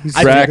character. He's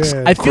so Drax-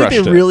 good. I feel like they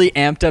crushed it. really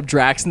amped up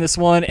Drax in this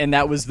one, and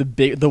that was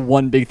the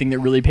one big thing that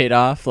really paid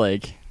off.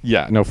 Like,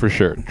 Yeah, no, for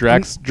sure.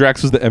 Drax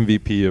was the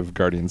MVP of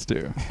Guardians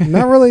 2.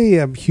 Not really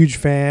a huge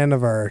fan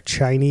of our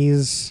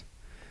Chinese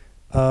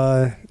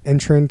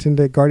entrant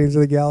into Guardians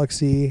of the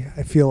Galaxy.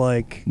 I feel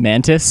like,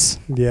 Mantis.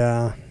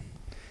 yeah,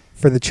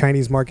 for the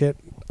Chinese market,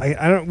 I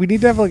don't. We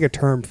need to have like a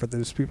term for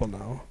those people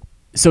now.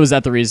 So is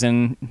that the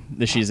reason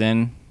that she's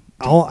in?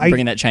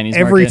 Bringing that Chinese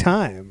every market?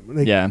 time.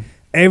 Like, Yeah.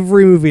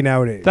 every movie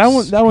nowadays. That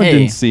one Hey.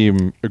 didn't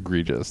seem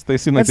egregious. They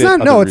seem like It's they had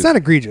not. other No, it's not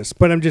reasons. egregious.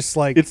 But I'm just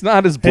like, It's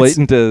not as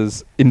blatant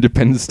as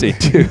Independence Day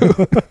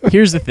 2.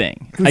 Here's the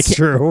thing. it's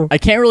true. I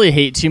can't really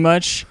hate too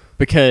much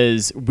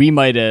because we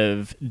might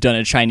have done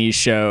a Chinese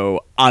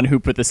show on Who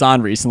Put This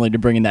On recently to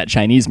bring in that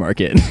Chinese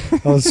market.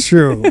 That's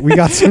true. We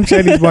got some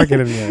Chinese market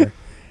in there.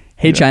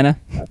 Hey, Yeah. China.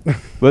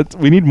 But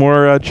we need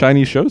more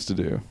Chinese shows to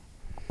do.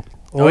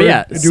 Oh,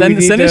 yeah. do we Send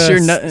need us to-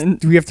 your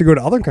Do we have to go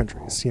to other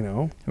countries? You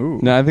know, Ooh.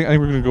 No, I think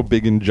we're gonna go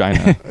big in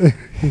China.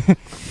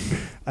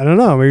 I don't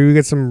know. Maybe we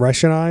get some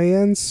Russian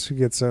audience. We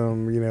get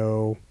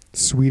some,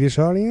 Swedish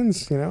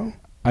audience.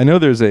 I know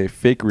there's a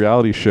fake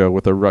reality show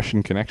with a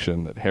Russian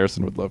connection that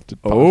Harrison would love to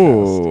podcast.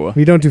 Oh.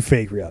 We don't do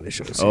fake reality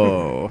shows. here.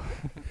 Oh.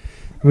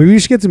 Maybe we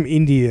should get some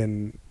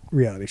Indian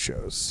reality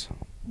shows.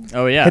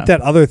 Oh, yeah. Hit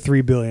that other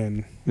 3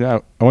 billion. Yeah,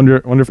 I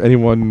wonder if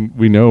anyone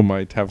we know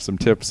might have some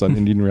tips on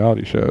Indian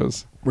reality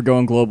shows. We're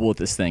going global with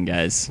this thing,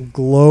 guys.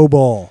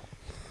 Global.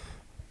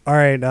 All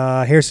right,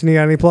 Harrison, you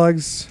got any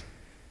plugs?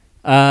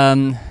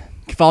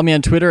 Follow me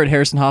on Twitter at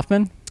Harrison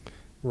Hoffman.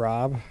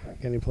 Rob,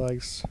 got any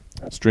plugs?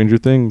 Stranger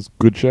Things,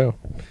 good show.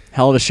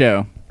 Hell of a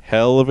show.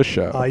 Hell of a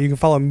show. You can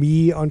follow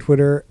me on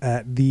Twitter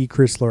at the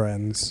Chris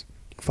Lorenz.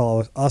 You can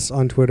follow us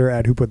on Twitter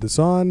at Who Put This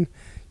On.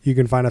 You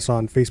can find us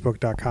on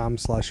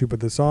Facebook.com/Who Put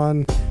This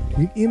On.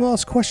 You can email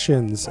us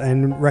questions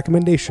and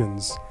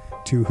recommendations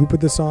to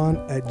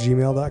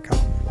whoputthison@gmail.com.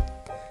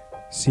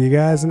 See you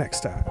guys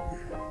next time.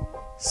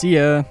 See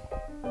ya.